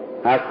 lady?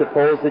 I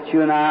suppose that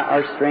you and I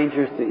are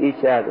strangers to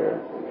each other.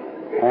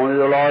 Only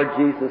the Lord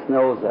Jesus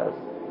knows us.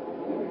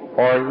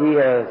 For He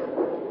has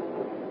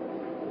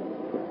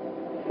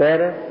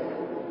fed us,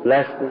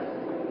 blessed us.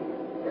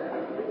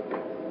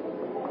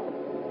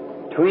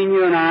 Between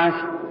you and I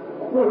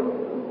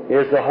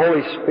is the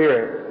Holy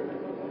Spirit.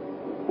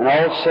 And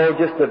also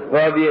just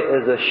above you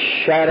is a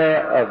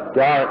shadow of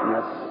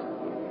darkness.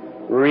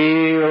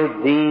 Real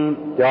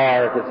deep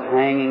dark. It's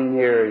hanging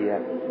near you.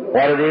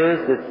 What it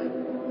is,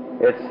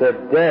 it's a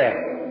death.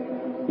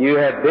 You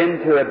have been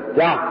to a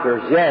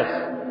doctor's, yes.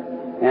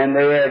 And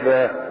they have,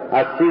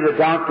 I see the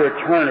doctor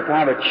turn, a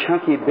kind of a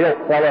chunky built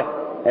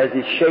fellow as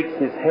he shakes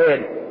his head.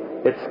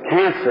 It's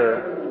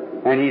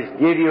cancer, and He's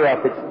give you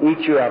up. It's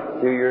eat you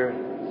up through your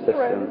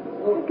system.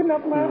 Taking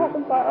up my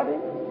whole body.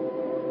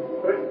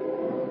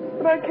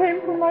 But I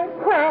came for my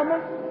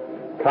promise.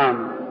 Come.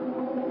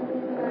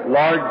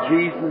 Lord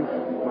Jesus,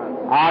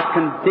 I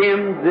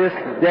condemn this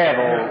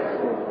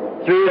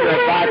devil through the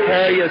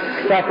vicarious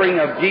suffering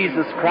of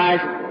Jesus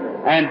Christ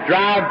and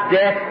drive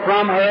death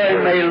from her,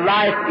 and may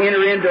life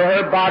enter into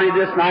her body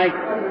this night.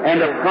 And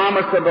the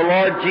promise of the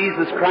Lord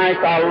Jesus Christ,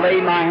 I'll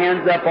lay my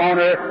hands up on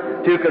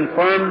her to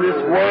confirm this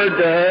word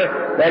to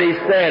her that He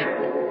said,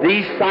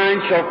 these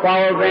signs shall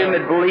follow them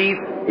that believe.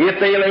 If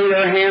they lay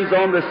their hands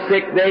on the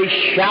sick, they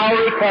shall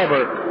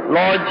recover.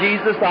 Lord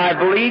Jesus, I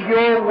believe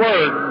your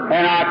word,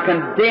 and I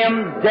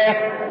condemn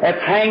death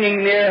that's hanging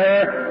near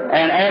her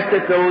and ask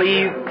it to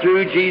leave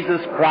through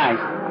Jesus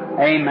Christ.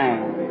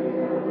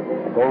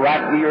 Amen. Go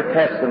right to your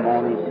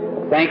testimony,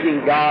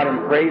 thanking God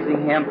and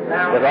praising Him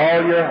with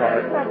all your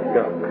heart.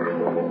 Go.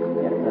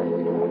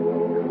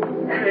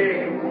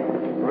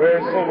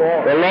 Praise the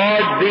Lord. The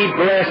Lord be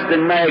blessed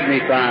and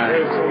magnified.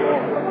 Praise the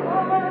Lord.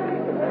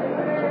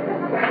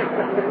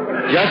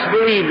 Just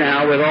believe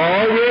now with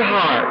all your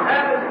heart.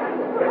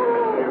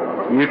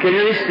 You can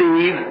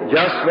receive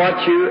just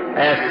what you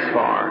ask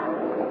for.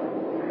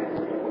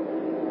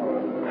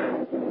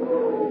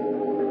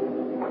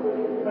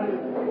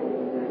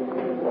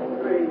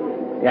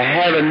 You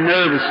have a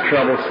nervous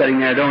trouble sitting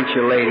there, don't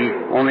you, lady?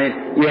 Only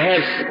you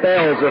have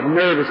spells of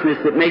nervousness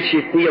that makes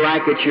you feel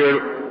like that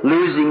you're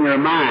losing your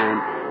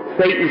mind.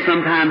 Satan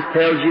sometimes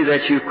tells you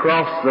that you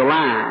crossed the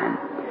line.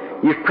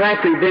 You've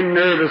practically been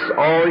nervous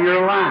all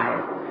your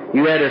life.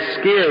 You had a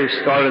scare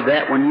started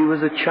that when you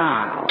was a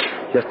child,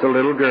 just a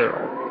little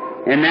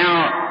girl. And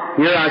now,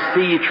 here I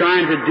see you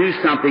trying to do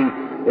something.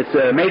 It's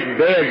make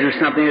beds or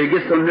something. You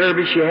get so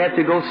nervous you have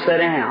to go sit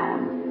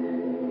down.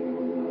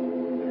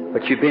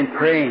 But you've been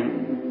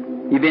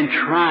praying. You've been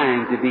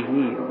trying to be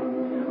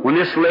healed. When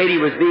this lady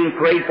was being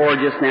prayed for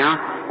just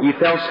now, you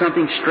felt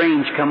something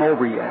strange come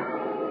over you.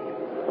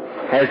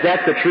 Is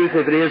that the truth?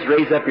 If it is,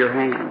 raise up your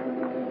hand.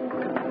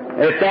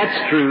 If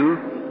that's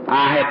true,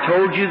 I have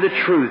told you the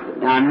truth.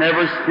 I've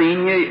never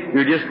seen you.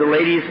 You're just the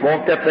lady who's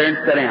walked up there and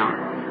sat down.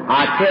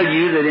 I tell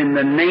you that in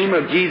the name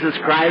of Jesus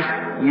Christ,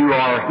 you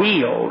are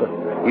healed.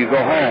 You go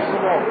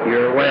home.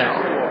 You're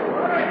well.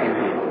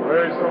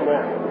 Praise the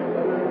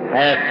Lord.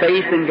 Have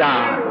faith in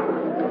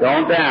God.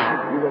 Don't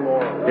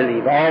doubt.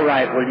 Believe. All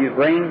right. Will you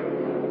bring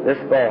this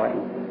boy?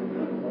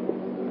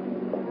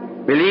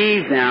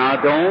 Believe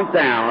now, don't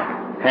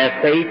doubt.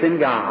 Have faith in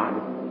God.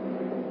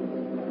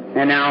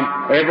 And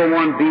now,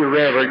 everyone be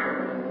reverent.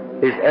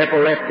 There's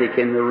epileptic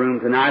in the room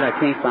tonight. I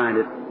can't find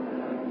it.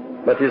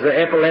 But there's an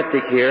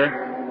epileptic here,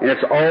 and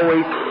it's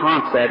always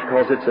haunts that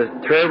because it's a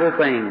terrible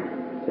thing.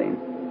 See?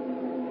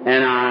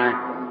 And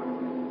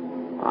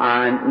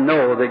I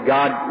know that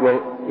God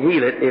will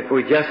heal it if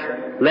we just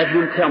let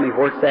Him tell me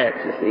where it's at,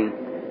 you see.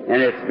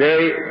 And it's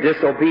very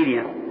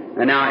disobedient.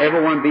 And now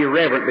everyone be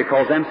reverent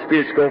because them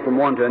spirits go from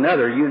one to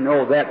another. You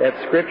know that.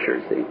 That's Scripture,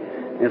 see.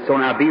 And so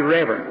now be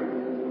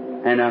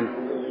reverent.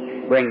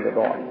 And bring the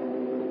boy.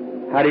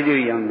 How do you do,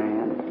 young man?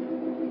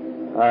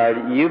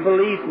 You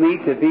believe me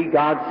to be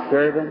God's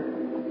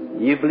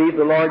servant? You believe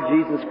the Lord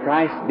Jesus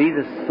Christ be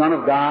the Son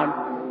of God?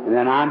 And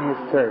then I'm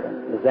His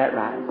servant. Is that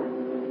right?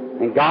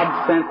 And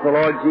God sent the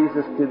Lord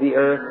Jesus to the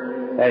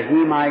earth that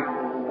He might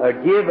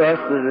give us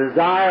the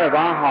desire of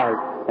our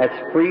heart that's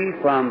free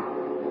from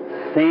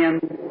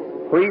sin,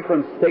 free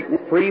from sickness,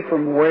 free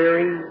from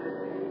worry.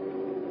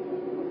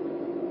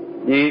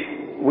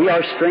 We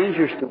are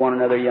strangers to one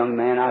another, young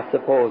man, I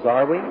suppose,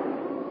 are we?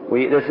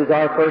 This is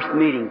our first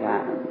meeting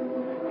time.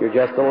 You're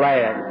just a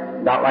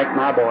lad, not like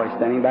my boy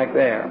standing back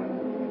there.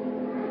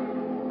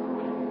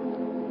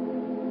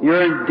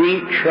 You're in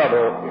deep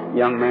trouble,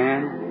 young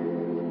man.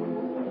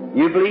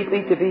 You believe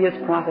me to be His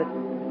prophet?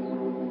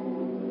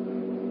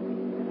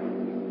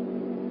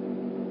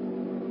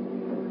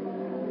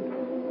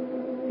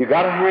 You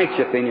got a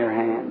handkerchief in your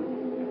hand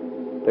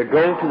to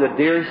go to the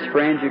dearest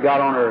friend you got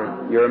on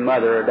earth, your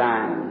mother,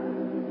 dying.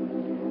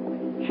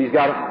 She's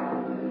got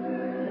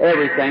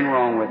everything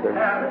wrong with her.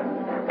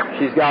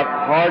 She's got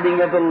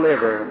hardening of the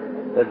liver.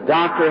 The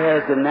doctor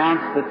has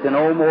announced that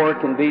no more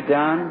can be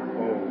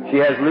done. She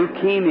has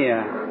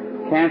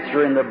leukemia,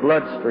 cancer in the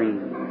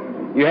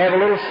bloodstream. You have a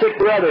little sick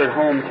brother at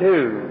home,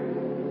 too.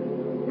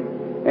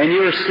 And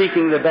you're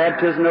seeking the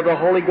baptism of the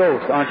Holy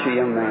Ghost, aren't you,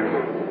 young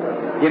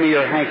man? Give me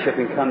your handkerchief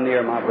and come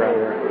near, my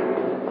brother.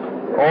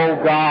 Oh,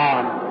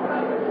 God,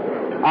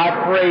 I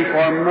pray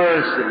for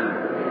mercy.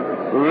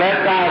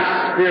 Let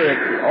Thy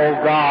Spirit,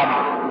 oh God,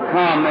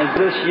 come as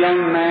this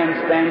young man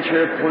stands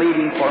here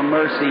pleading for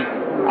mercy.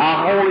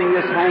 Holding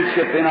this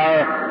handkerchief in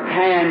our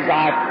hands,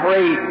 I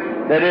pray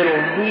that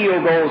it'll heal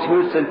those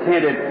who's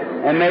intended.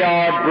 And may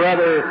our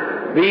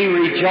brother be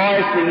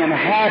rejoicing and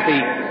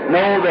happy,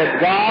 know that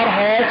God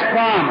has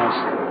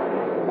promised.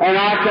 And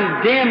I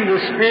condemn the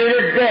spirit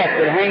of death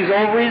that hangs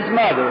over his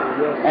mother.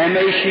 And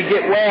may she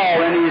get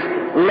well and his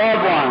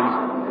loved ones.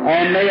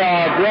 And may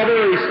our brother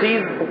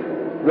receive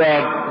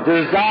the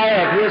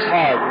desire of his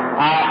heart.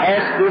 I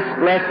ask this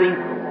blessing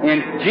in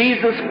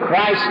Jesus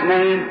Christ's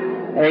name.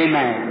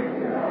 Amen.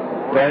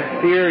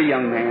 Don't fear,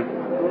 young man.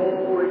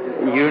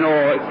 You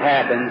know it's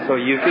happened, so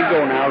you can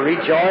go now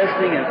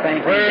rejoicing and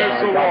thanking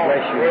God. God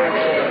bless you.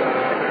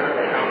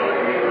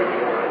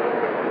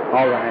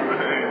 All right.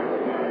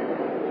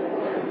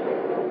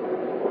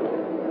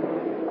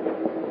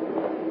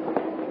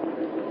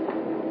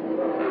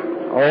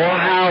 Oh,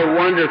 how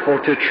wonderful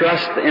to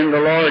trust in the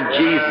Lord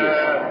Jesus.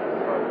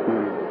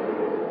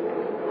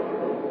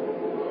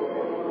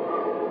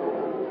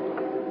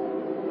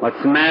 What's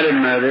the matter,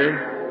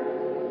 Mother?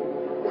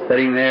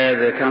 Sitting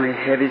there, the kind of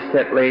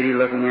heavy-set lady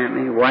looking at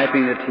me,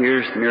 wiping the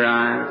tears from your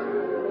eyes.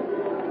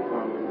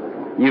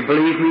 You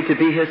believe me to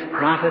be His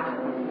prophet?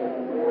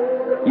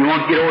 You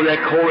want to get over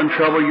that cold and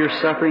trouble you're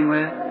suffering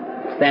with?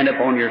 Stand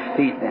up on your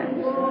feet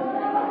then.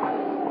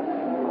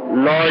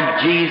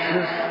 Lord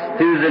Jesus,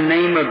 through the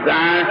name of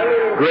Thy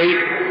great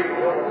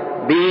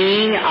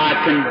being, I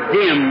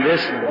condemn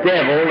this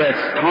devil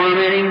that's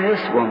tormenting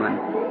this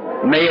woman.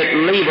 May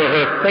it leave her.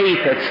 Her faith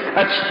has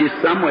touched you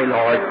some way,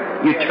 Lord.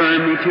 You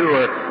turned me to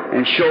her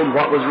and showed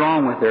what was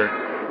wrong with her.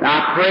 Now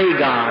I pray,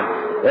 God,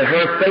 that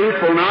her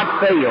faith will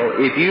not fail.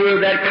 If you are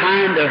that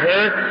kind to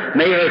her,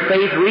 may her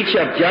faith reach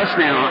up just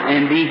now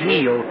and be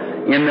healed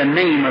in the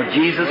name of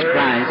Jesus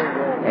Christ.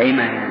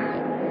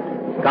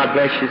 Amen. God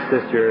bless you,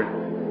 sister.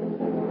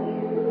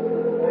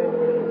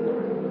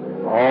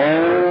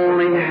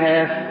 Only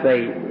have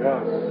faith.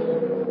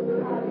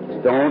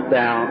 Don't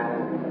doubt.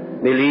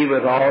 Believe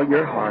with all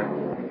your heart.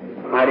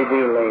 How do you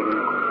do, lady?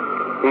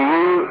 Do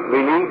you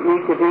believe me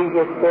to be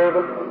His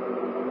servant?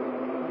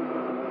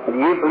 Do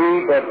you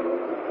believe that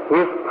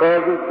His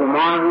presence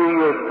among whom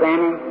you are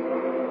standing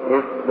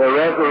is the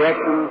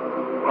resurrection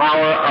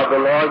power of the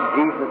Lord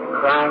Jesus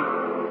Christ?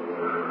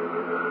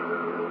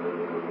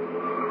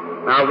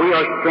 Now, we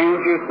are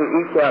strangers to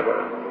each other.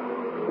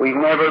 We've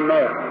never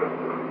met.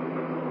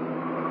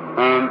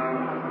 And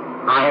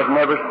I have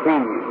never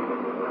seen you.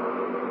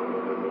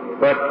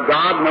 But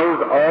God knows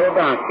all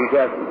about you,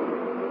 doesn't He?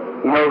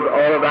 He knows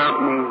all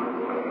about me.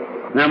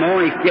 Now, I'm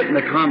only getting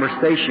the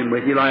conversation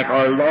with you like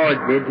our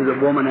Lord did to the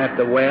woman at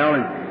the well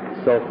and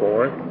so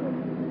forth.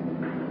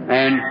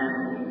 And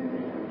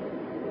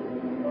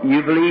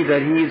you believe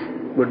that He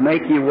would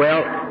make you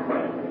well.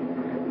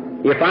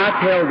 If I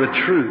tell the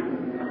truth,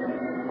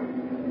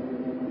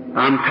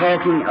 I'm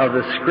talking of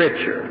the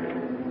Scripture.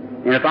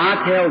 And if I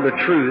tell the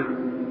truth,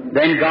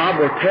 then God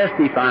will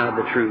testify of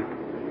the truth.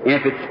 And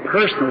if it's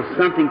personal,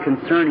 something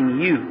concerning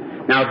you.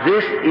 Now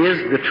this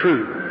is the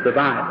truth, the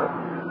Bible.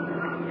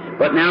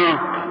 But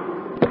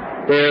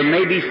now, there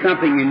may be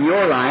something in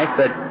your life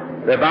that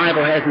the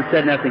Bible hasn't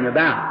said nothing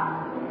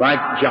about. Like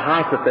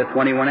Jehoshaphat,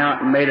 when he went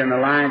out and made an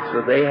alliance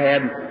with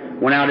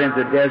Ahab, went out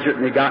into the desert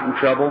and they got in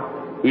trouble.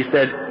 He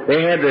said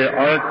they had the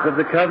Ark of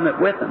the Covenant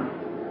with them.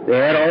 They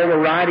had all the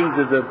writings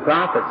of the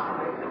prophets.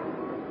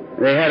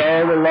 They had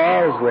all the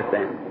laws with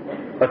them.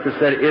 But they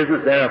said,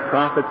 isn't there a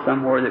prophet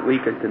somewhere that we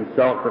could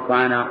consult to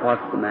find out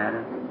what's the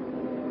matter?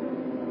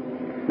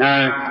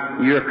 Now,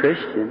 you're a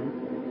Christian,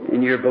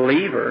 and you're a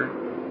believer,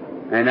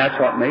 and that's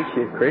what makes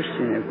you a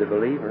Christian, is a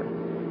believer.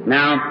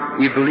 Now,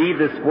 you believe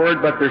this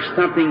Word, but there's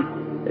something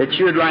that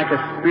you'd like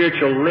a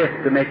spiritual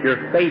lift to make your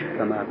faith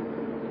come up.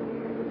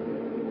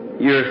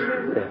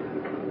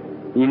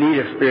 You need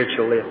a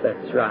spiritual lift,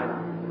 that's right.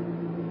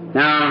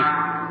 Now,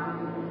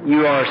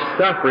 you are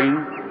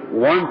suffering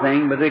one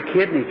thing with a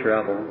kidney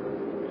trouble.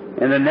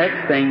 And the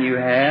next thing you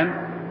have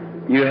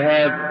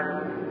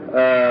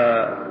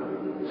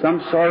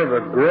some sort of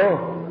a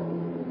growth.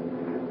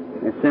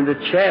 It's in the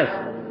chest.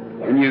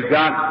 And you've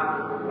got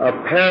a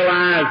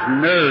paralyzed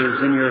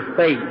nerves in your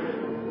face.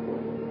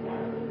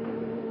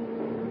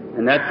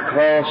 And that's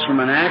caused from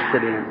an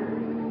accident.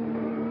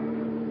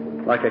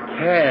 Like a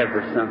cab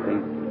or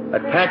something. A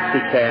taxi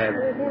cab.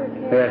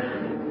 Yes.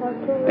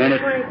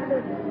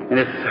 And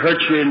it's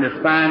hurt you in the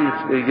spine.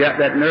 You got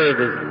that nerve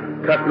is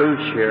cut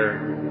loose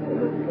here.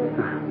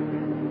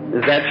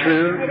 Is that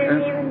true? I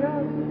didn't even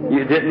know.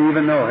 You didn't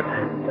even know it.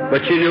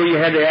 But you knew you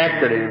had the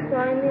accident. So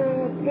I knew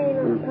I had pain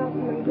on top of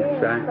my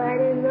head, right. but I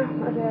didn't know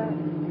how to...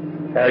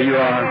 There you I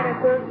are. had a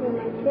growth in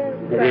my chest.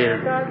 It but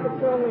is. the doctor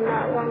told me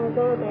not long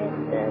ago that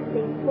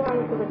they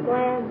formed to the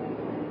gland.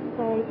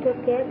 So he took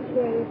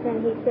x-rays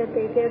and he said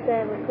they did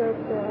that because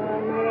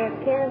I might have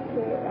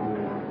cancer.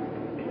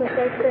 But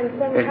that's been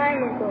some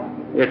time ago.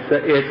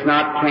 It's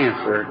not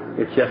cancer.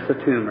 It's just a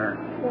tumor.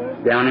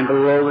 Down in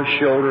below the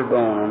shoulder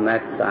bone on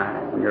that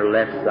side, on your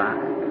left side.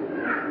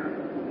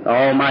 The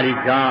Almighty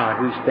God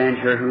who stands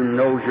here, who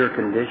knows your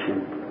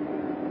condition,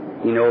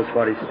 He knows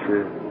what is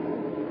true.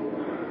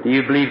 Do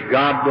you believe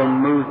God will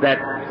move that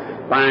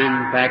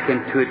spine back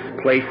into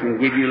its place and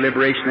give you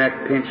liberation?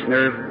 That pinched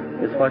nerve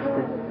is what's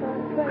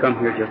it? Come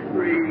here just a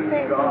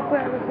minute.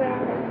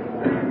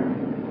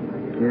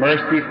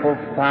 Merciful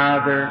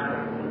Father,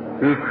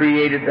 who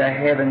created the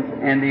heavens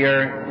and the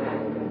earth,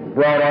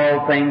 brought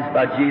all things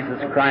by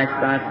Jesus Christ,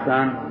 thy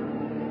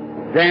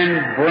Son,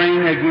 then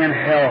bring again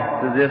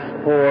health to this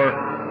poor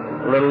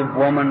little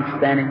woman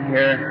standing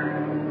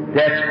here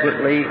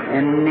desperately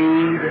in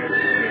need,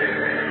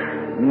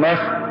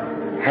 must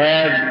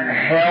have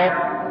help.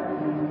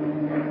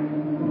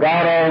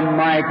 God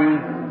Almighty,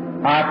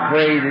 I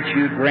pray that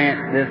you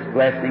grant this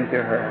blessing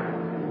to her.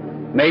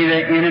 May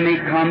the enemy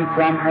come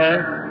from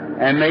her,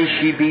 and may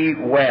she be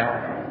well.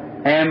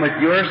 And with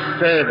your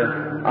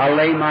servant, I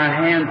lay my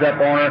hands up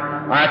on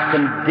her. I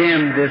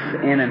condemn this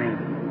enemy.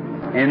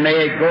 And may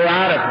it go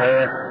out of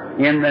her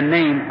in the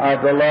name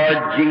of the Lord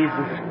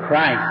Jesus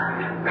Christ.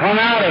 Come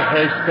out of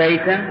her,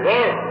 Satan.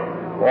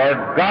 For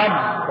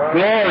God's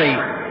glory,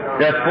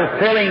 the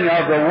fulfilling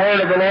of the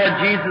word of the Lord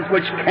Jesus,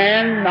 which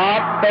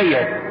cannot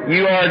fail.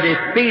 You are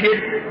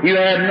defeated. You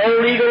have no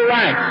legal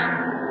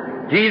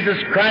rights. Jesus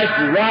Christ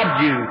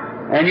robbed you,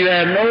 and you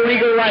have no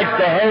legal rights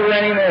to hold her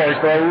anymore.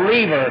 So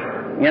leave her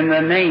in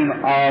the name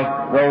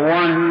of the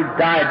one who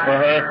died for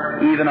her,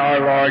 even our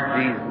Lord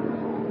Jesus.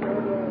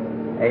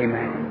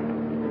 Amen.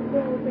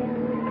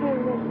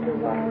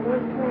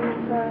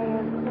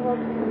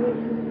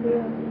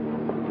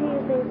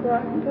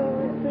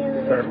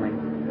 Certainly.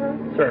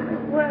 Certainly.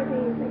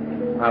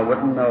 I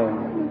wouldn't know.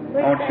 I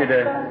want you to...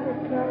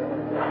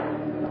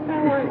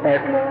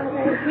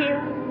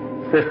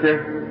 Sister,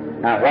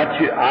 now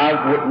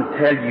I wouldn't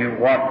tell you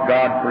what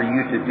God for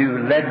you to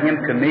do. Let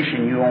Him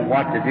commission you on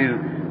what to do.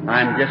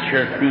 I'm just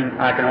sure seeing,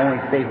 I can only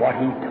say what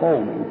He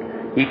told me.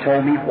 He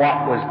told me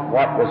what was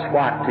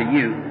what to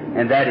you,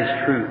 and that is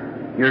true.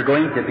 You're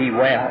going to be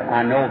well.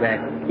 I know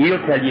that.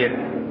 He'll tell you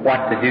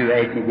what to do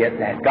as you get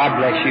that. God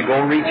bless you.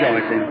 Go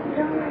rejoicing.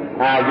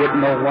 I wouldn't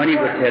know when He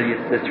would tell you,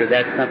 sister.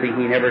 That's something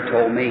He never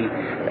told me.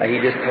 He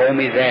just told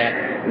me that,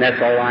 and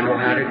that's all I know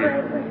how to do.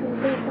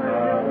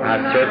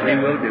 I certainly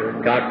will do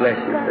it. God bless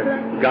you,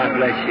 sister. God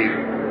bless you.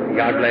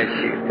 God bless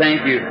you.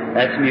 Thank you.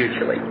 That's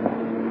mutually.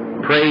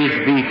 Praise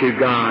be to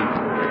God.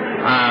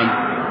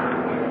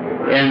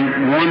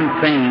 And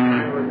one thing,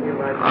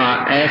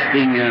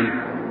 asking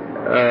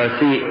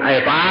see,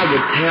 if I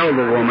would tell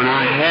the woman,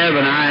 I have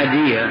an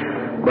idea,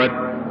 but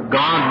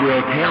God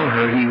will tell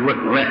her. He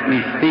wouldn't let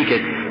me speak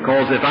it,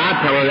 because if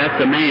I tell her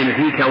that's a man, if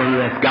He tells her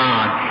that's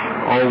God,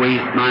 always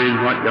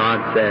mind what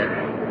God said.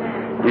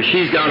 If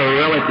she's got a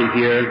relative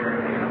here,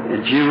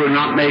 and she will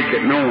not make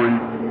it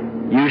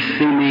known, you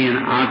see me and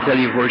I'll tell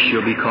you where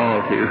she'll be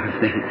called to.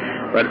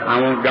 But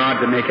I want God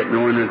to make it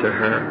known unto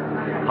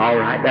her. All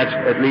right, that's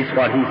at least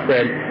what He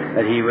said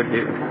that He would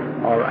do.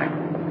 All right.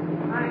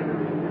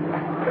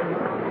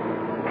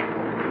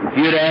 If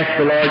you'd ask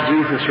the Lord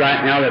Jesus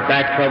right now that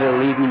back trouble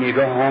will leave you and you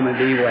go home and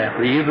be well.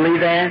 Do you believe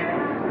that?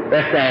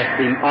 Let's ask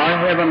Him. Our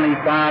Heavenly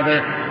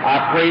Father,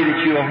 I pray that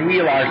you'll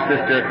heal our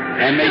sister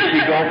and make she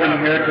go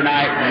from here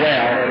tonight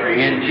well.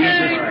 In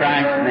Jesus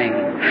Christ's name.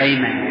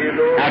 Amen.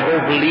 Now go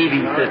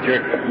believing,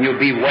 sister. You'll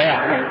be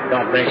well.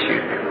 God bless you.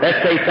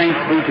 Let's say thanks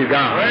be to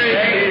God.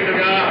 Praise be to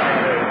God.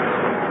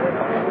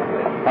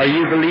 Are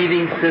you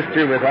believing,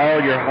 sister, with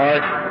all your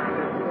heart?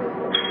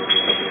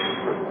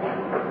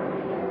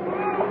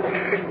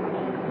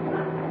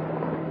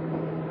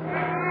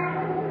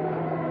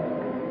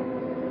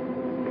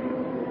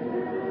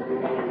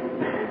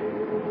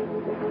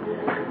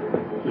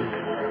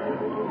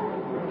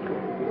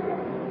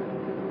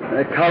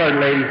 The colored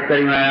lady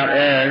sitting right out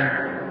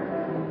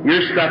there,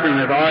 you're suffering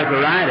with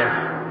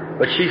arthritis,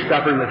 but she's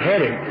suffering with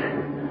headaches.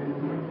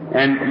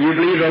 And you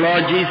believe the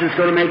Lord Jesus is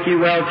going to make you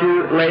well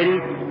too, lady,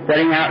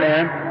 sitting out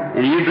there?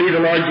 And you believe the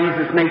Lord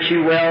Jesus makes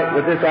you well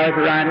with this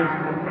arthritis?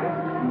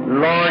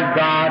 Lord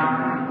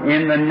God,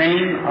 in the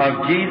name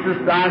of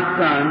Jesus thy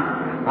Son,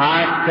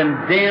 I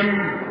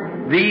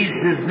condemn these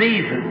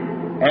diseases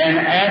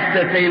and ask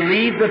that they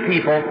leave the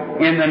people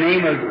in the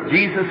name of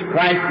Jesus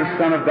Christ, the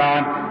Son of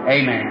God.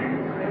 Amen.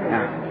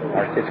 Now,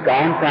 it's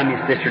gone from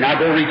you, sister. Now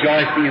go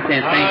rejoicing and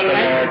saying, thank the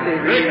Lord.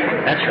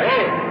 That's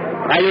right.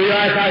 Now you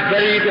realize how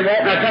better you can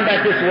walk. Now come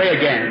back this way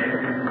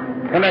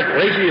again. Come back,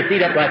 raise your feet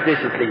up like this,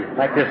 you see.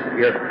 Like this.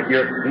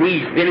 Your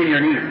knees, bending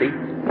your knees, see.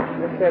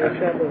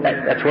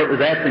 That's what it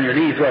was at in your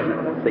knees, wasn't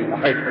it? See,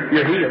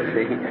 your heels,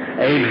 see.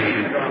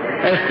 Amen.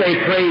 Let's say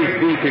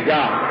praise be to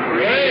God.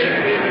 Praise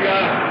be to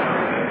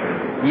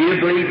God. You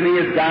believe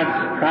me as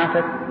God's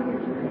prophet?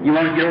 You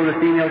want to get over the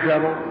female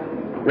trouble?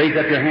 Raise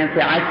up your hand and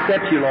say, I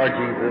accept you, Lord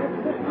Jesus.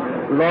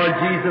 Lord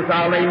Jesus,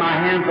 I'll lay my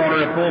hands on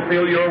her to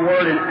fulfill your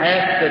word and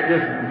ask that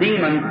this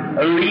demon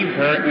leaves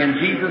her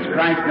in Jesus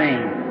Christ's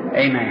name.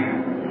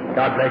 Amen.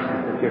 God bless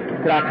you,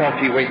 sister. Could I talk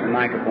to you away from the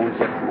microphone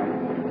just a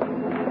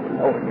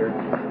moment? Over here.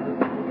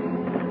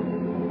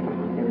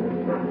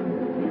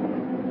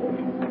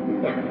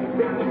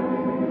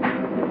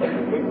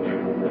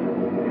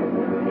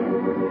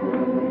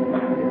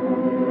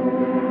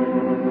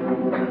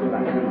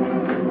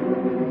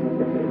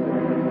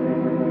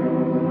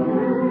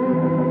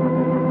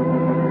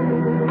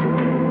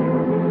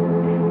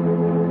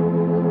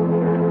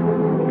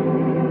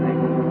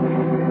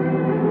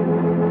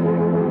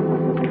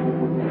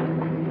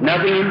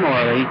 Nothing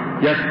immorally.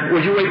 Just,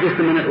 would you wait just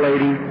a minute,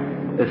 lady?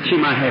 She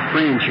might have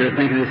friends here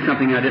thinking it's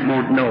something I didn't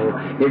want to know.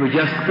 It was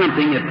just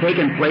something that had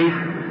taken place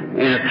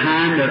in a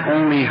time that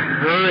only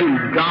her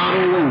and God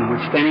alone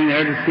was standing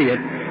there to see it.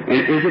 And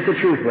is it the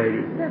truth,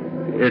 lady?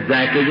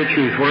 Exactly the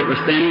truth. Where it was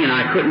standing, and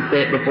I couldn't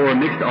say it before a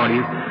mixed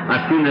audience.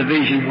 I seen the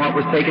vision, what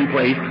was taking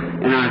place,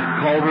 and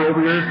I called her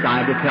over to her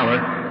side to tell her,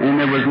 and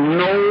there was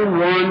no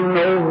one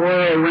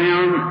nowhere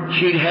around.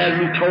 She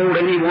hasn't told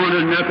anyone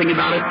or nothing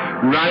about it,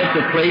 right at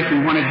the place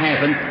and when it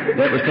happened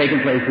that was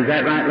taking place. Is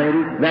that right,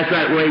 lady? That's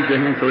right. Raise your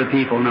hand so the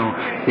people know.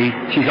 See,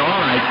 she's all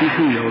right. She's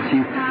healed.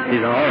 She's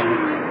all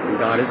right.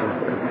 God is with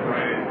her.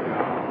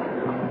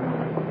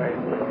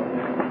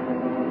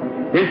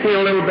 You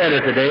feel a little better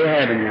today,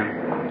 haven't you?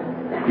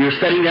 You were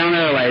sitting down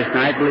there last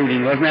night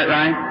believing, wasn't that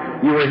right?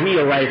 You were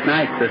healed last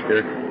night,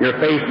 sister. Your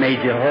faith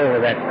made you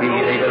whole. That's the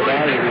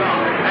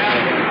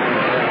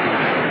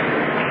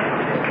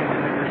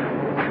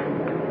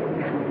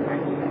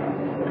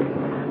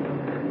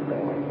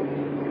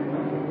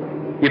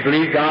You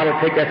believe God will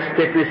take that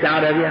stiffness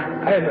out of you?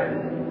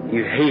 Amen.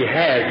 He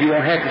has. You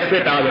won't have to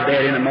slip out of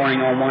bed in the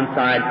morning on one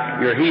side.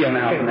 You're healed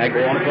now from that.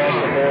 Go on across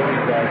the floor.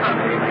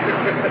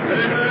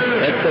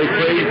 Let's say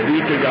praise be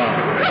to God.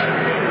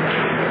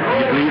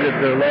 You believe that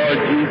the Lord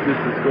Jesus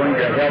is going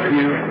to help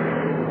you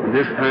in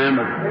this time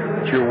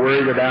that you're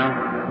worried about?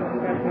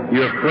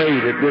 You're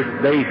afraid that this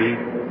baby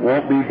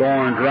won't be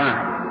born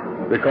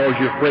dry because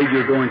you're afraid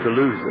you're going to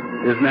lose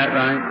it. Isn't that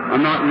right?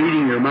 I'm not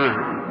reading your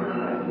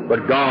mind.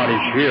 But God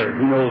is here.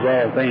 He knows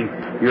all things.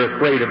 You're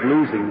afraid of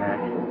losing that.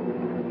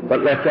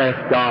 But let's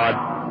ask God,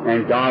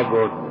 and God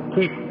will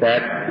keep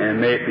that, and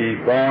may it be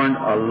born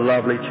a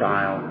lovely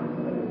child.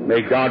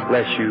 May God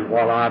bless you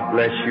while I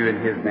bless you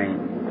in His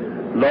name.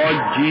 Lord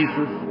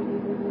Jesus,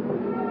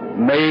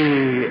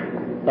 may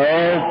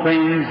all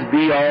things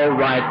be all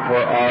right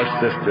for our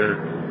sister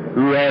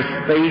who has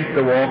faith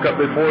to walk up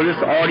before this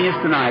audience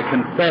tonight,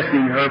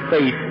 confessing her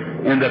faith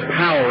in the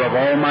power of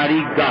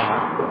Almighty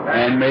God.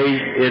 And may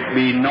it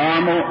be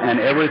normal and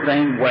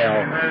everything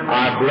well.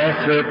 I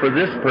bless her for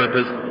this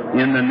purpose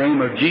in the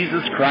name of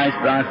Jesus Christ,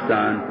 thy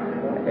Son.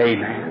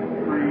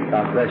 Amen.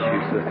 God bless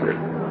you, sister.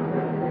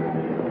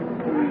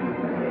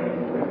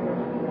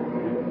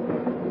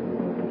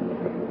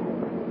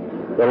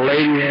 The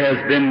lady has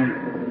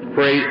been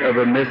afraid of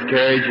a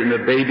miscarriage, and the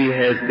baby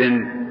has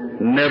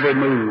been never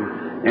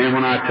moved. And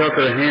when I took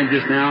her hand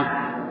just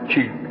now,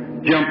 she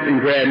jumped and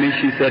grabbed me.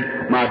 She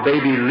said, my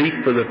baby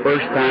leaped for the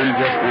first time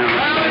just now.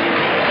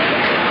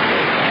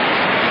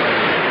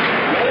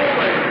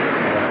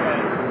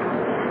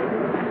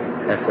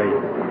 That's right.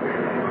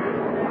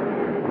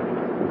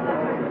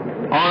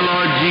 Our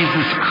Lord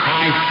Jesus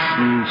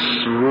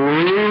Christ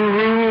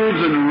rules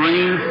and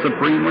reigns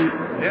supremely.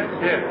 Yes,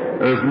 yes.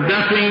 There's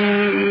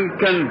nothing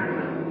can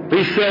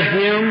beset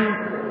Him.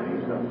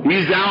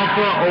 He's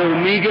Alpha,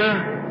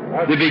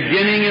 Omega, the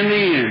beginning and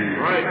the end.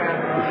 Right.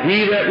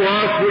 He that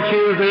was, which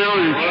is now,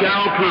 and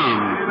shall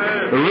come.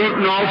 The root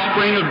and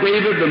offspring of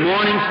David, the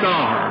morning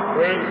star.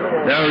 Praise the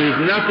Lord. There is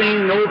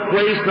nothing, no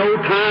place, no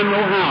time,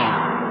 no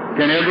how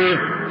can ever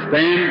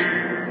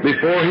stand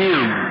before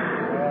Him.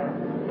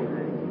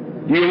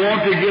 Do you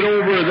want to get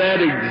over that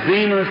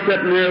eczema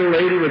sitting there,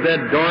 lady, with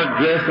that dark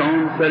dress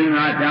on, sitting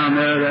right down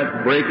there,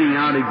 that breaking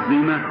out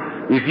eczema?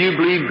 If you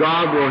believe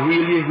God will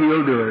heal you,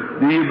 He'll do it.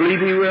 Do you believe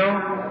He will?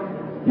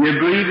 You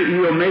believe that He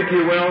will make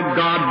you well?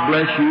 God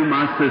bless you,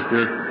 my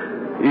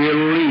sister.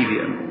 He'll leave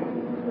you.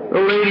 The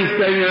lady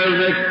sitting there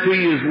next to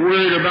you is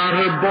worried about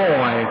her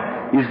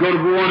boy. He's going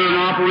to go under an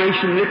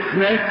operation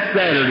next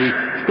Saturday.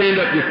 Stand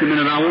up just a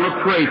minute. I want to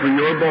pray for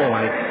your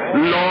boy.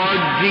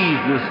 Lord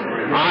Jesus,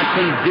 I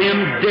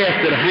condemn death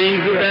that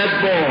hangs with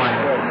that boy.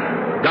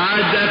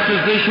 Guide that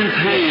physician's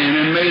hand,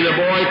 and may the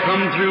boy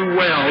come through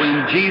well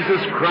in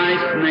Jesus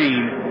Christ's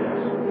name.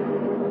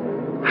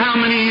 How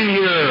many in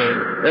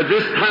here at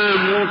this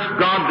time wants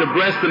God to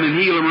bless them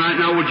and heal them right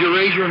now? Would you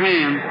raise your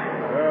hands?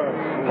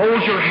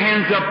 Hold your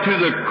hands up to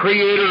the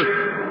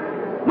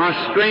Creator. My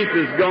strength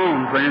is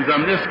gone, friends. I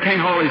just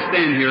can't hardly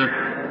stand here.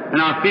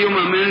 And I feel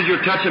my manager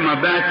touching my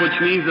back,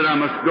 which means that I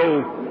must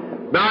go.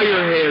 Bow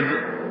your heads.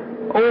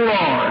 Oh,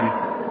 Lord,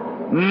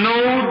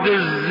 no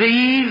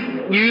disease,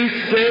 you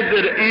said,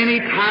 that any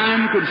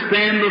time could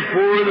stand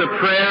before the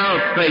prayer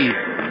of faith.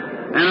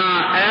 And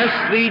I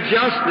ask Thee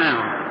just now,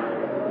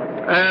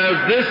 as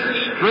this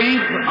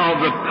strength of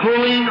the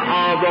pulling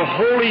of the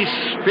Holy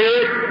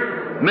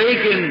Spirit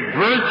making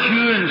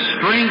virtue and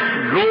strength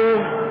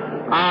grow,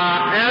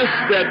 I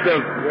ask that the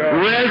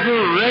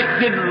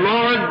resurrected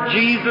Lord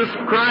Jesus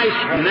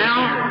Christ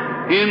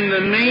now, in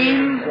the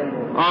name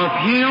of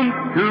Him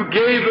who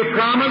gave the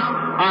promise,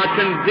 I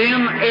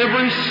condemn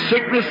every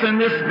sickness in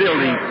this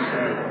building,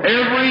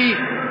 every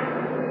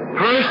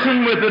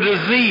person with a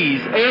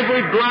disease,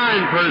 every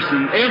blind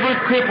person, every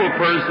crippled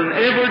person,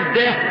 every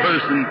deaf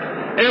person,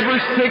 every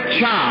sick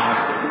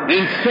child.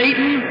 And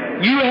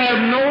Satan, you have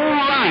no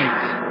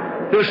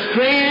right to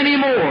say any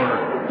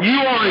more. You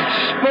are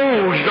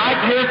exposed right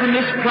here from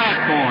this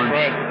platform.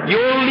 Right.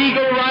 Your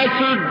legal rights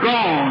are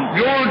gone.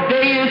 Your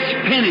day is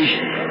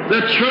finished.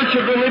 The Church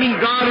of the Living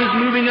God is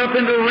moving up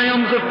into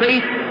realms of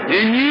faith,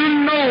 and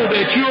you know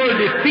that you are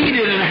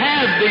defeated and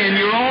have been.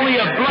 You're only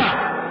a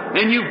bluff,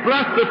 and you've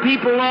bluffed the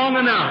people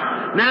long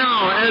enough.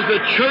 Now, as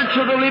the Church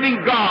of the Living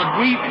God,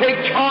 we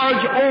take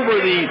charge over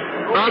thee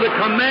by the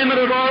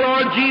commandment of our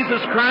Lord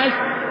Jesus Christ,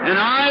 and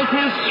I, as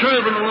His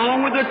servant,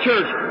 along with the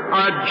church,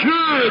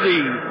 adjure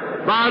thee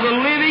by the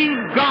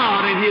living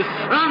God and His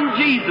Son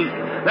Jesus,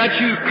 that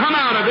you come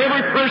out of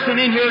every person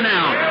in here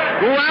now.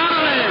 Go out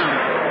of them.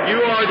 You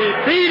are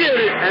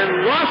defeated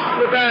and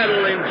lost the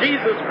battle in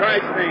Jesus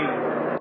Christ's name.